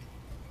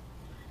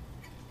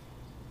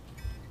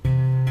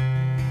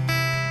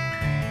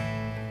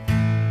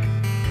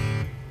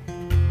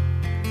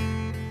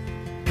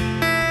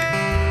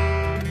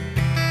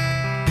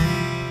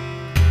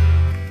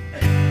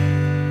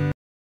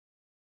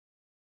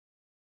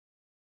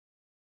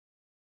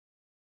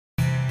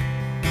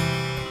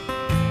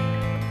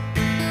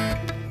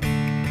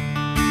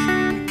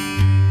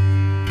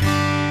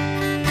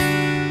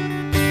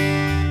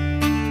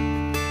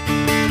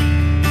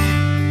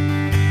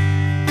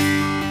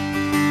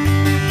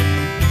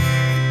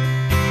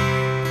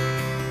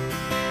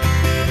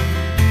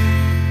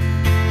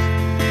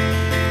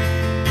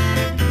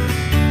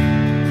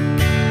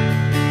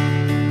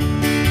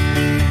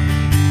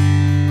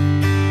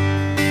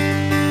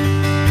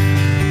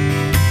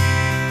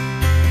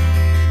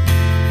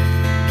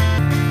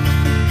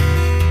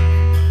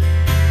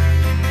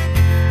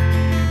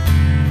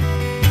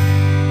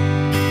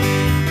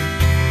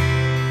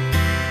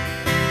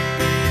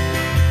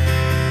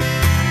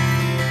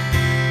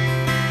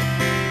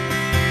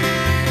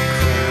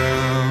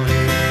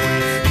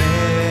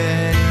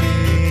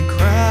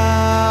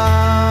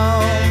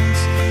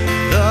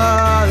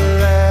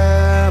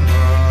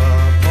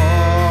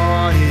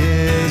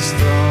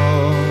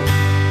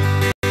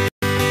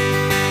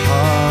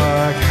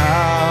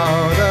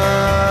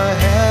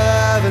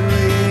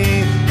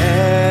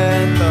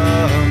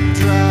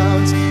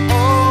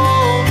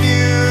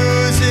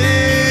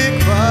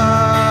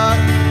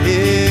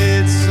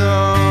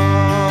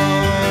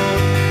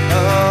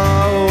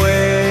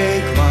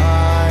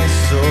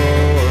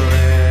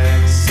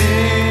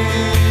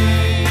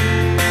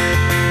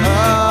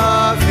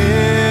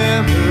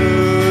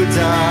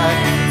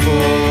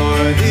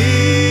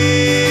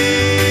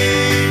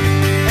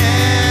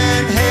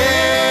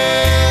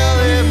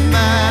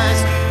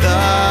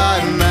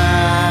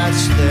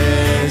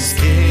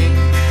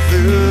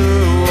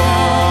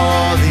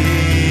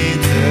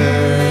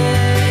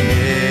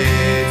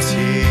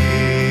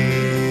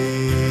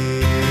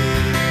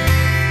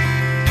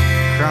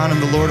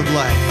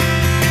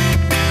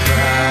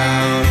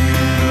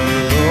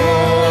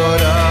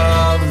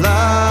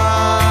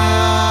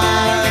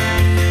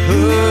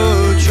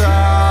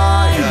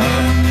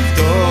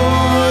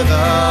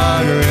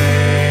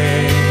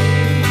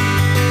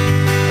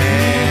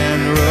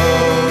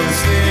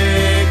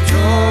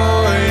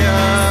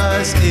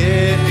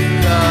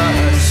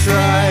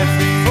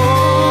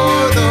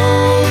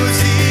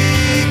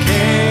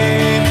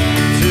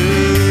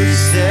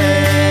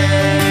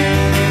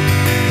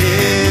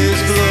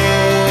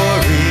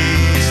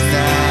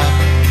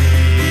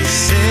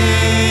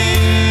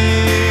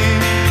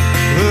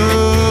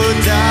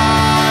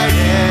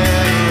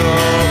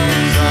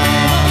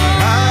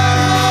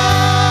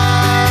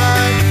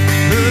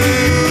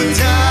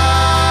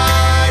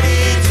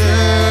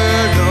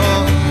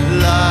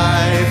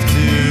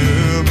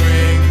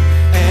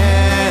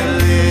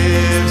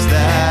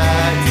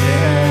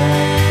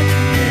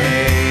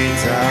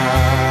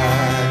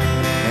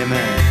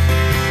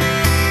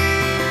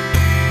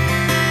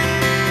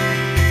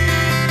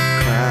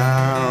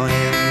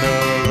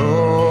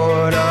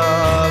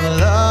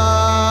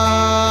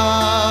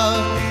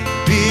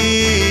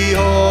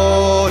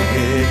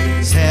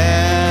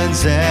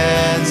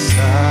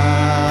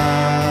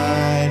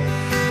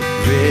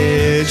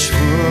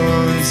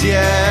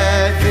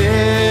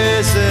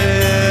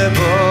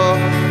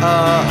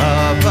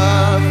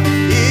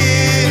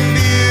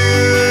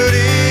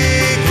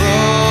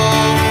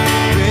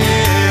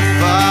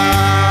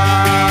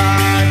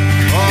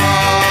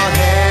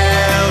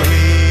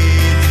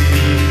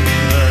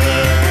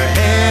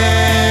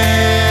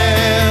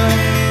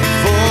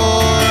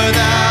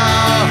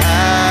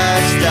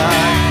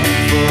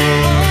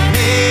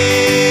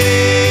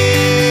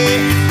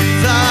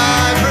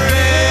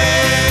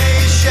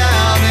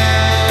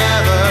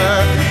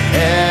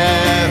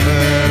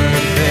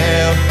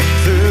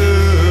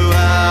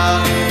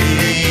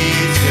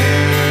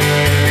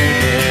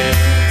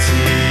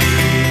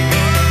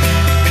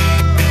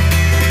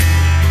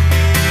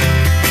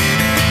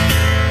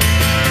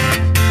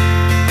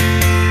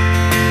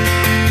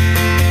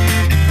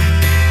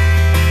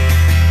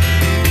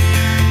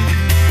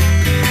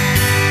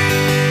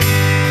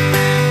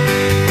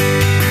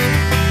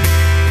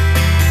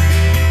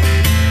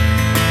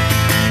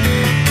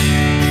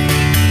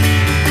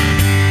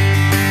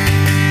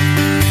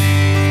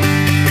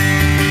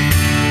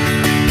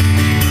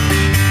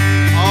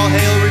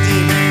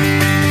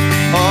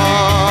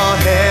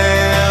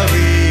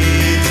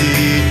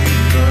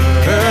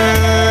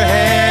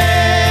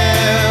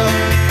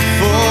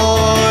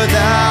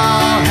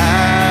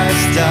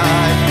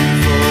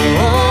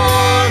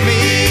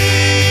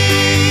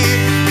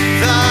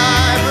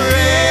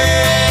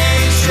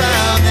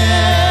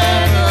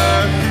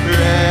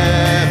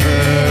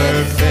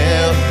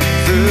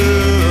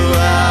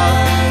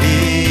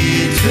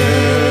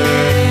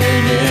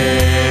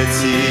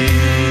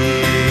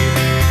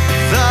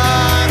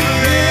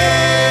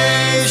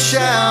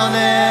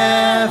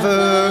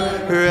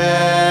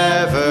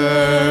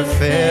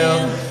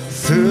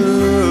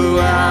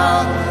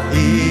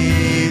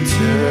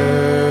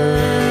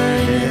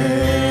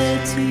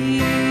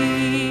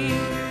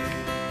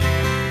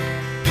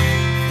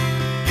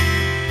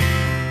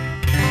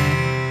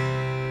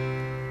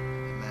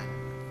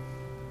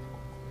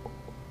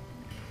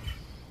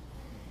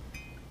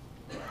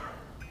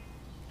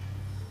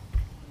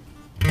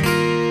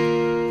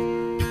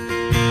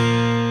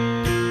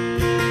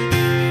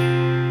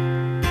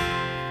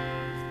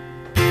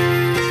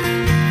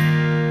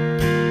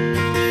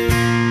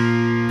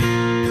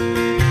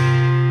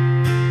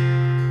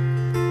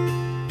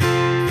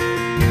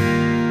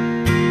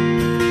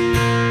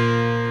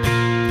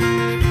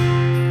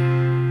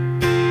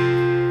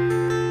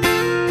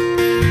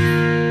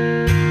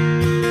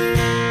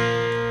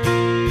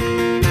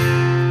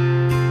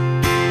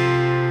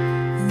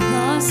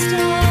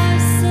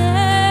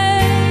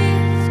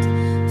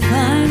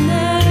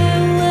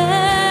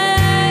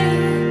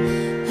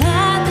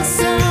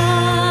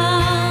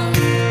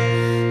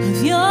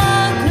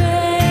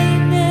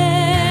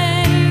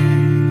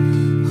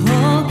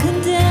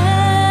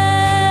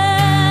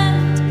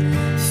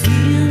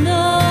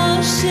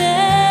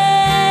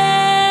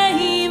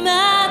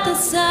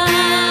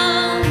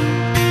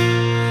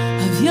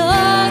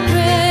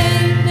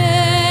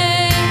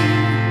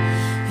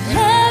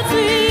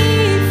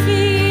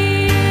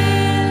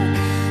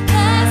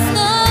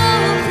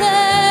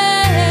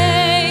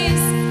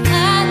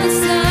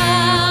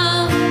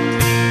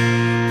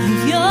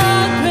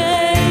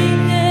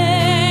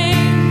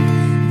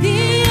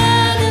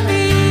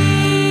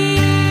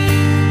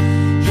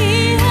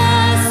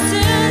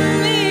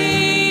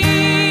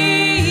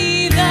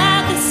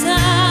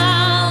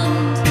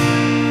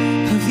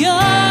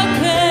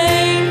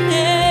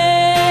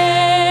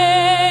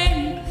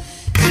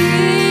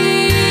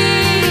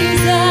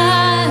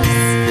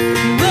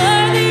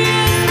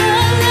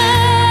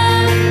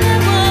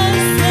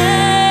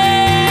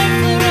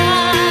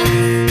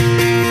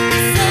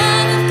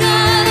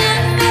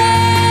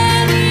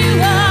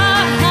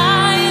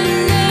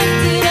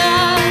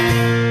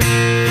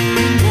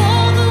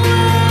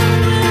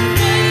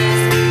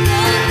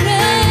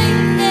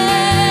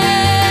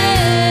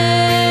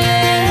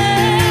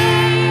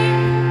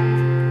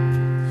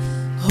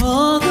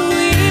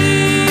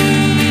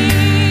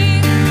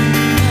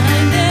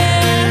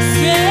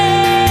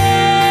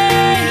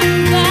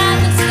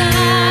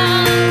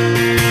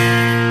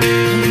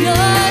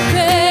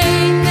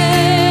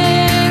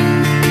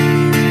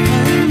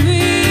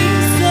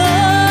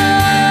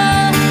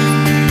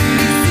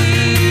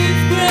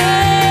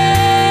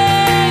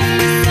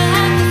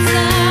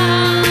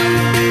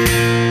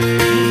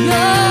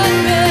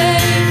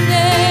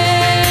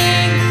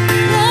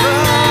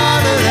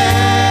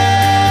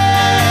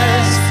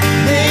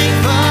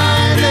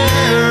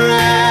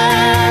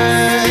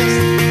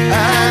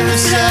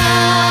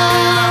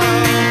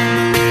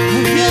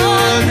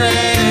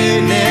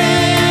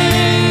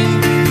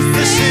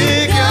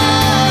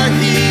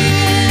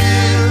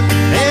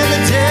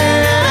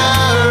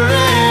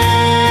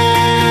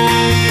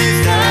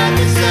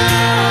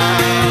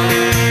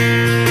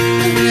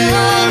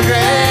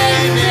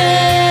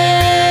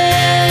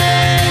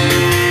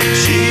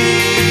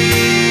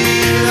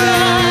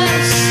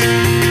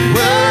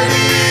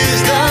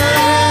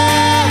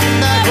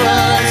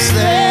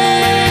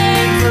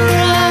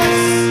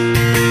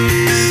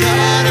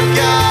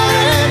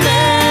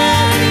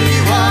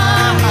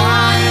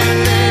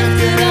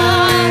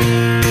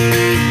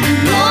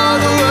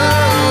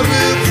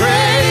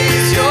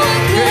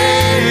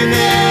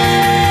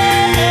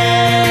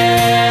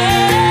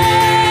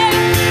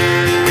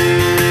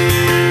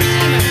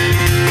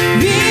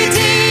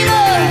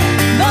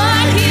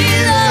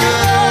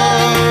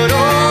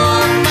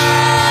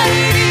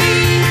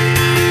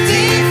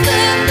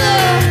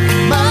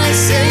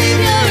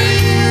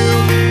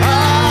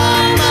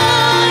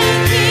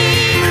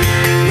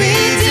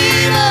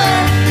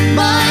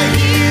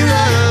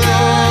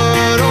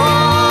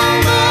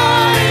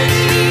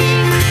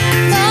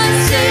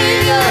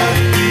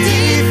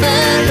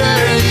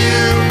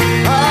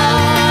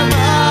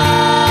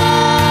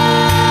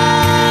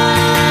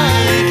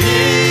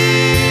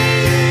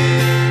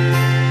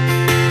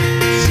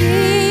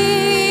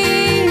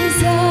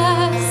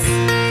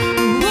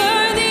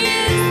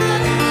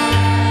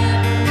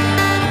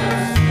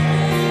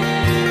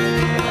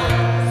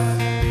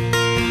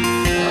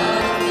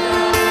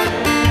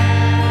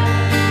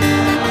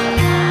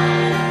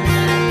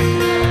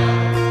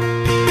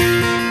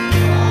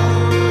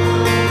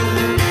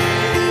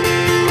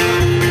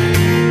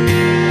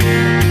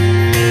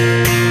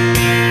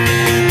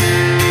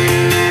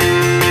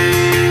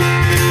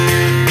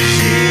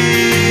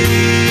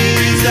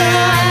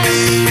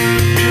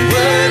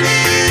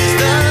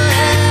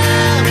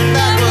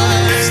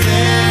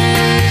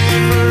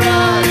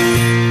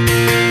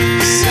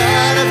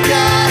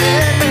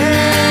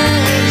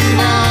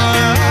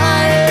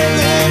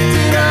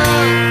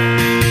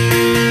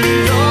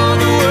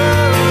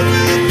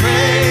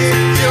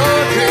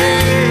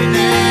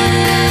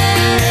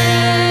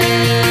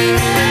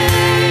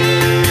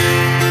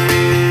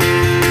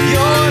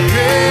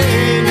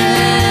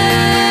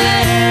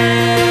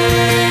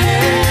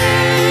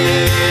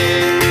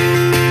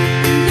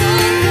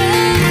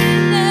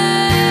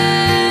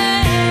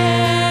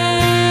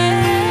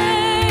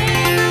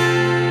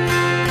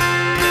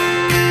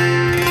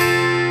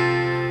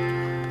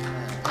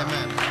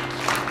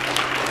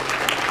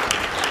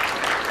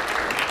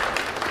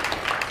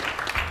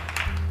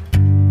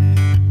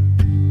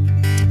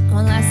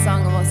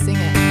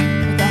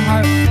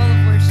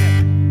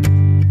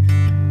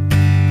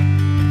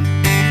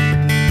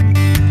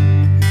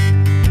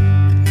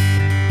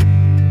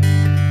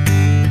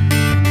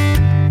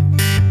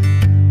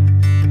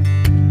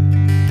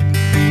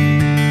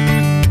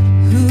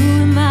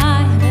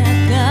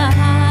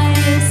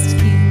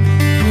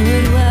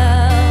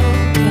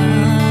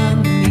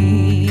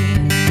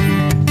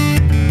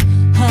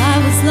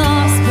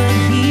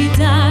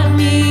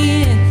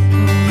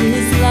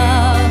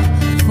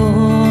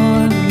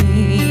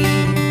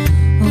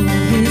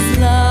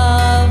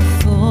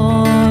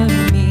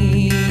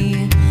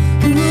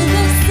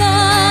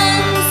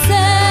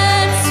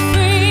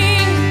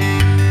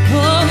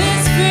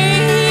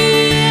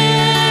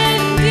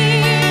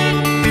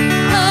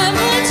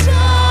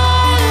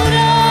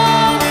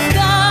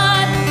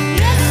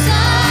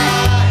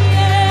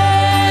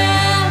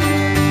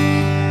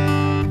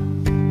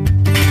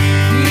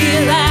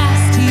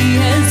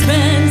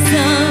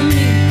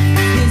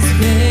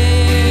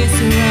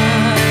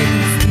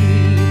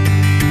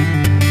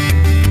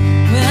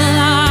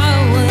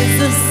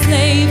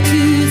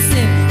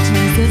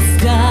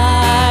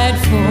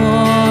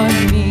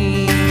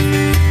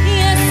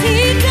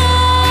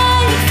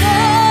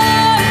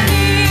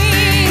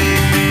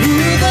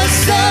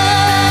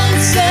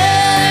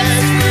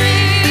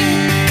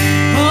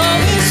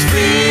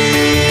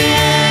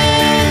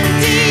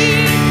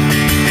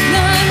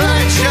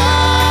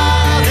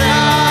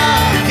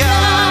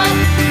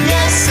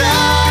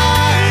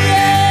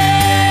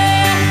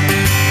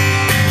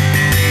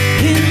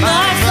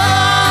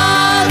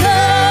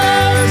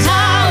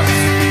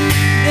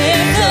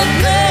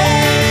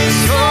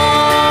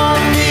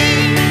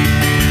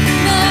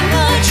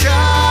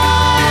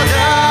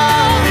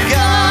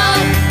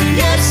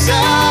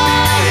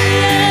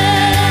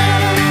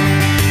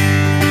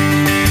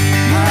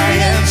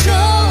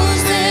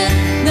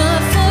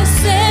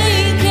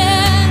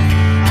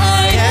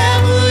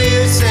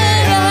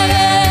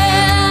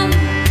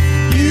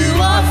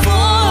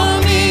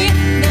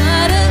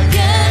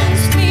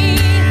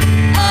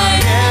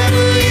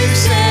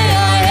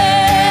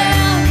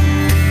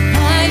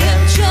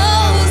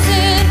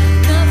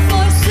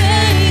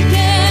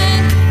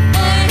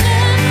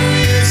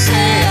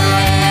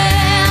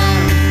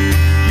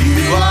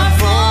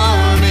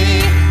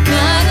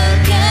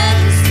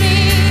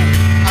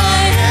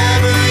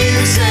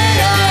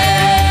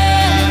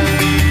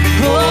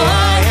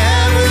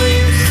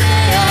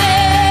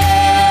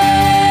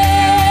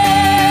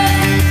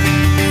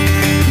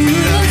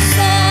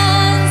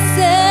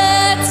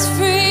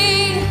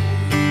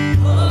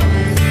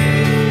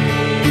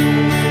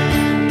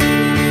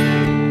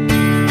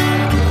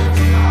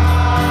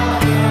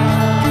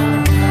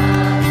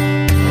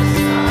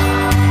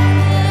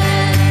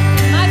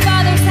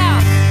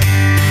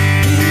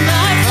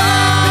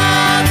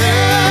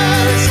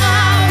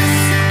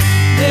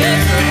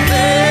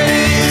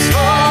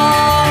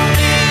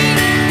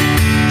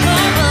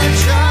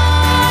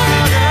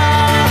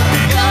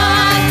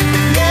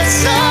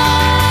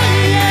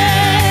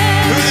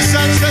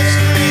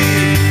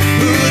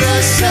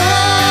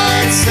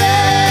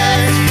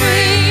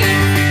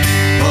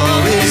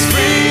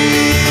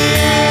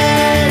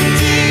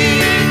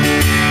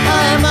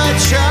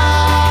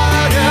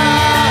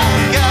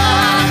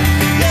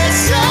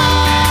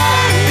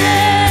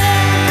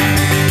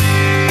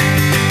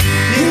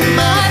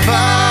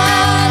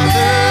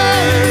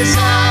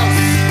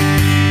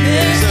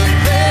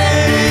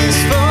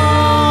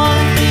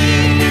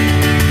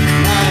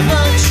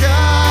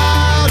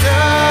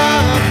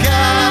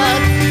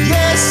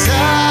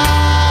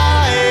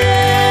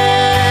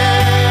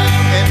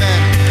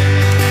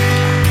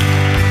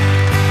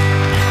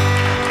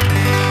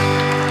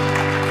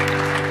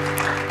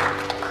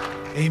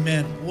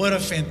 What a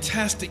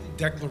fantastic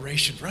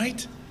declaration,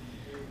 right?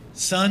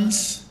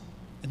 Sons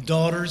and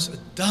daughters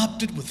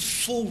adopted with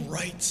full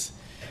rights,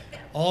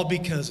 all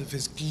because of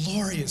his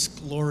glorious,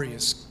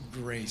 glorious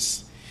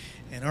grace.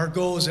 And our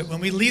goal is that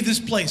when we leave this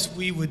place,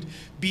 we would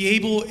be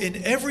able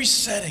in every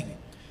setting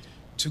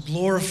to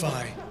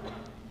glorify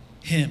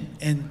him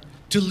and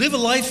to live a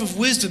life of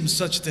wisdom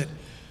such that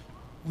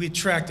we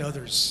attract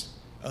others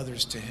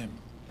to him.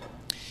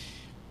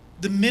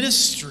 The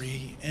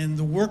ministry and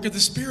the work of the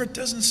Spirit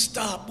doesn't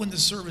stop when the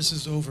service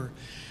is over.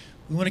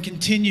 We want to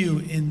continue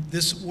in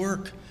this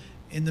work,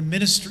 in the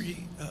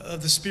ministry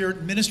of the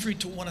Spirit, ministry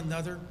to one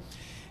another.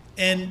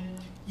 And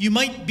you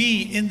might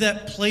be in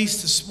that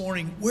place this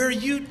morning where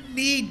you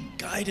need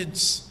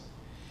guidance.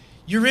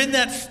 You're in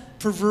that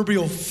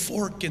proverbial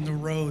fork in the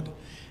road,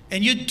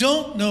 and you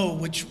don't know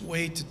which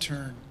way to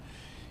turn.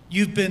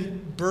 You've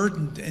been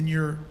burdened, and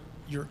you're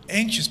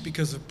anxious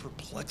because of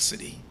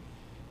perplexity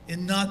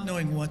in not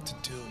knowing what to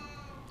do.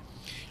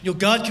 You know,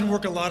 God can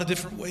work a lot of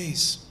different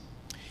ways.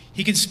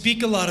 He can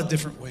speak a lot of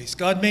different ways.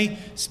 God may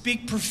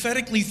speak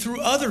prophetically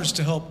through others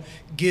to help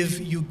give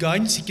you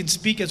guidance. He can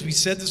speak, as we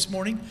said this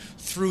morning,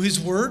 through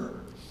his word.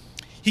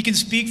 He can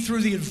speak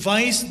through the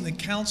advice and the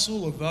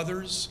counsel of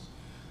others.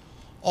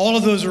 All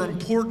of those are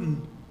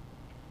important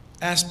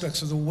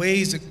aspects of the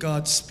ways that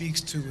God speaks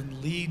to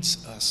and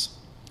leads us.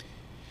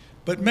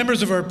 But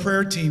members of our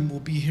prayer team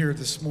will be here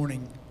this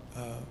morning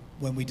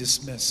when we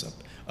dismiss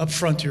up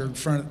front here in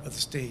front of the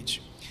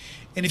stage.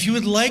 And if you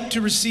would like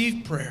to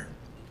receive prayer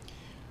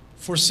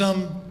for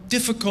some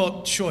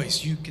difficult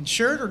choice, you can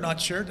share it or not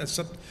share it. That's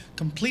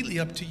completely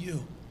up to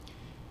you.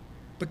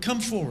 But come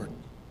forward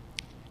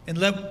and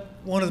let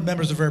one of the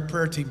members of our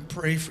prayer team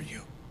pray for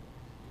you,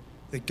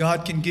 that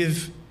God can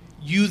give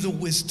you the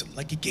wisdom,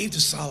 like he gave to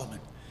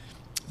Solomon,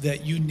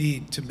 that you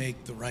need to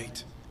make the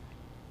right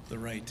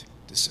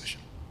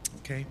decision.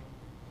 Okay?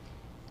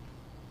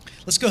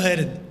 Let's go ahead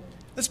and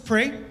let's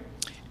pray.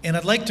 And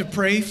I'd like to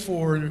pray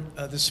for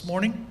this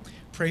morning,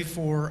 pray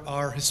for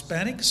our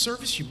Hispanic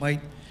service. You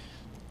might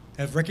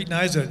have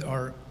recognized that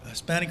our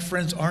Hispanic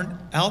friends aren't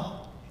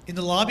out in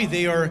the lobby.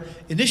 They are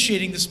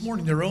initiating this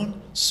morning their own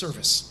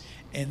service.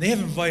 And they have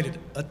invited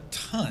a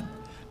ton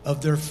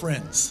of their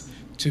friends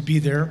to be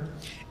there.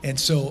 And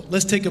so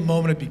let's take a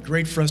moment. It'd be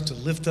great for us to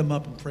lift them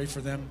up and pray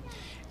for them.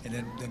 And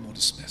then we'll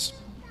dismiss.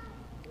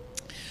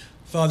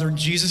 Father, in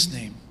Jesus'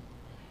 name,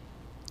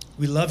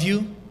 we love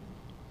you.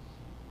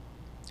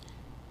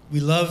 We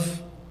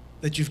love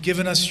that you've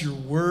given us your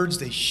words.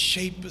 They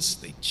shape us.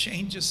 They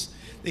change us.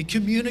 They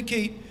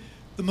communicate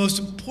the most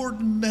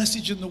important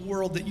message in the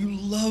world, that you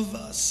love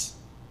us.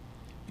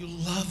 You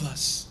love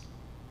us.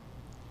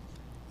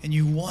 And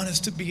you want us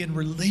to be in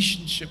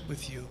relationship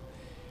with you.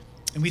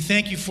 And we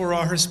thank you for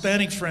our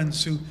Hispanic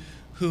friends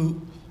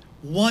who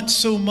want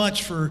so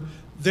much for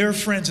their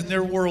friends in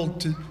their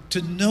world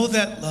to know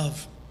that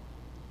love,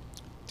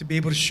 to be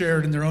able to share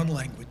it in their own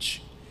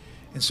language.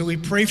 And so we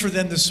pray for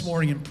them this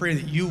morning and pray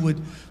that you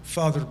would,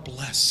 Father,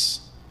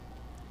 bless.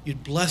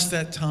 You'd bless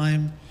that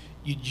time.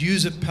 You'd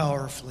use it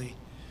powerfully.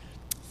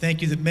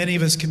 Thank you that many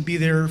of us can be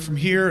there from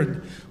here,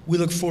 and we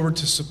look forward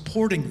to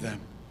supporting them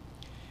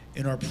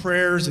in our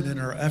prayers and in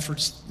our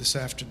efforts this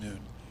afternoon.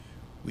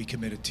 We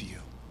commit it to you.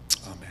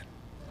 Amen.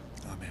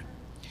 Amen.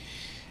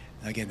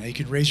 Again, now you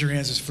can raise your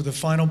hands as for the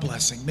final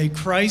blessing. May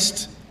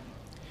Christ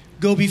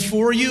go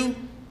before you.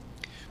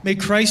 May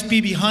Christ be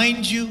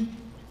behind you.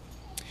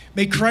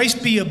 May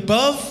Christ be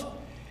above,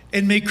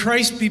 and may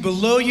Christ be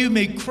below you.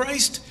 May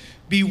Christ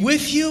be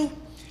with you,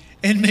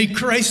 and may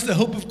Christ, the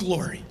hope of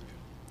glory,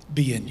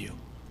 be in you.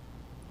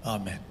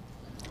 Amen.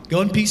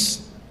 Go in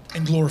peace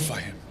and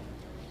glorify him.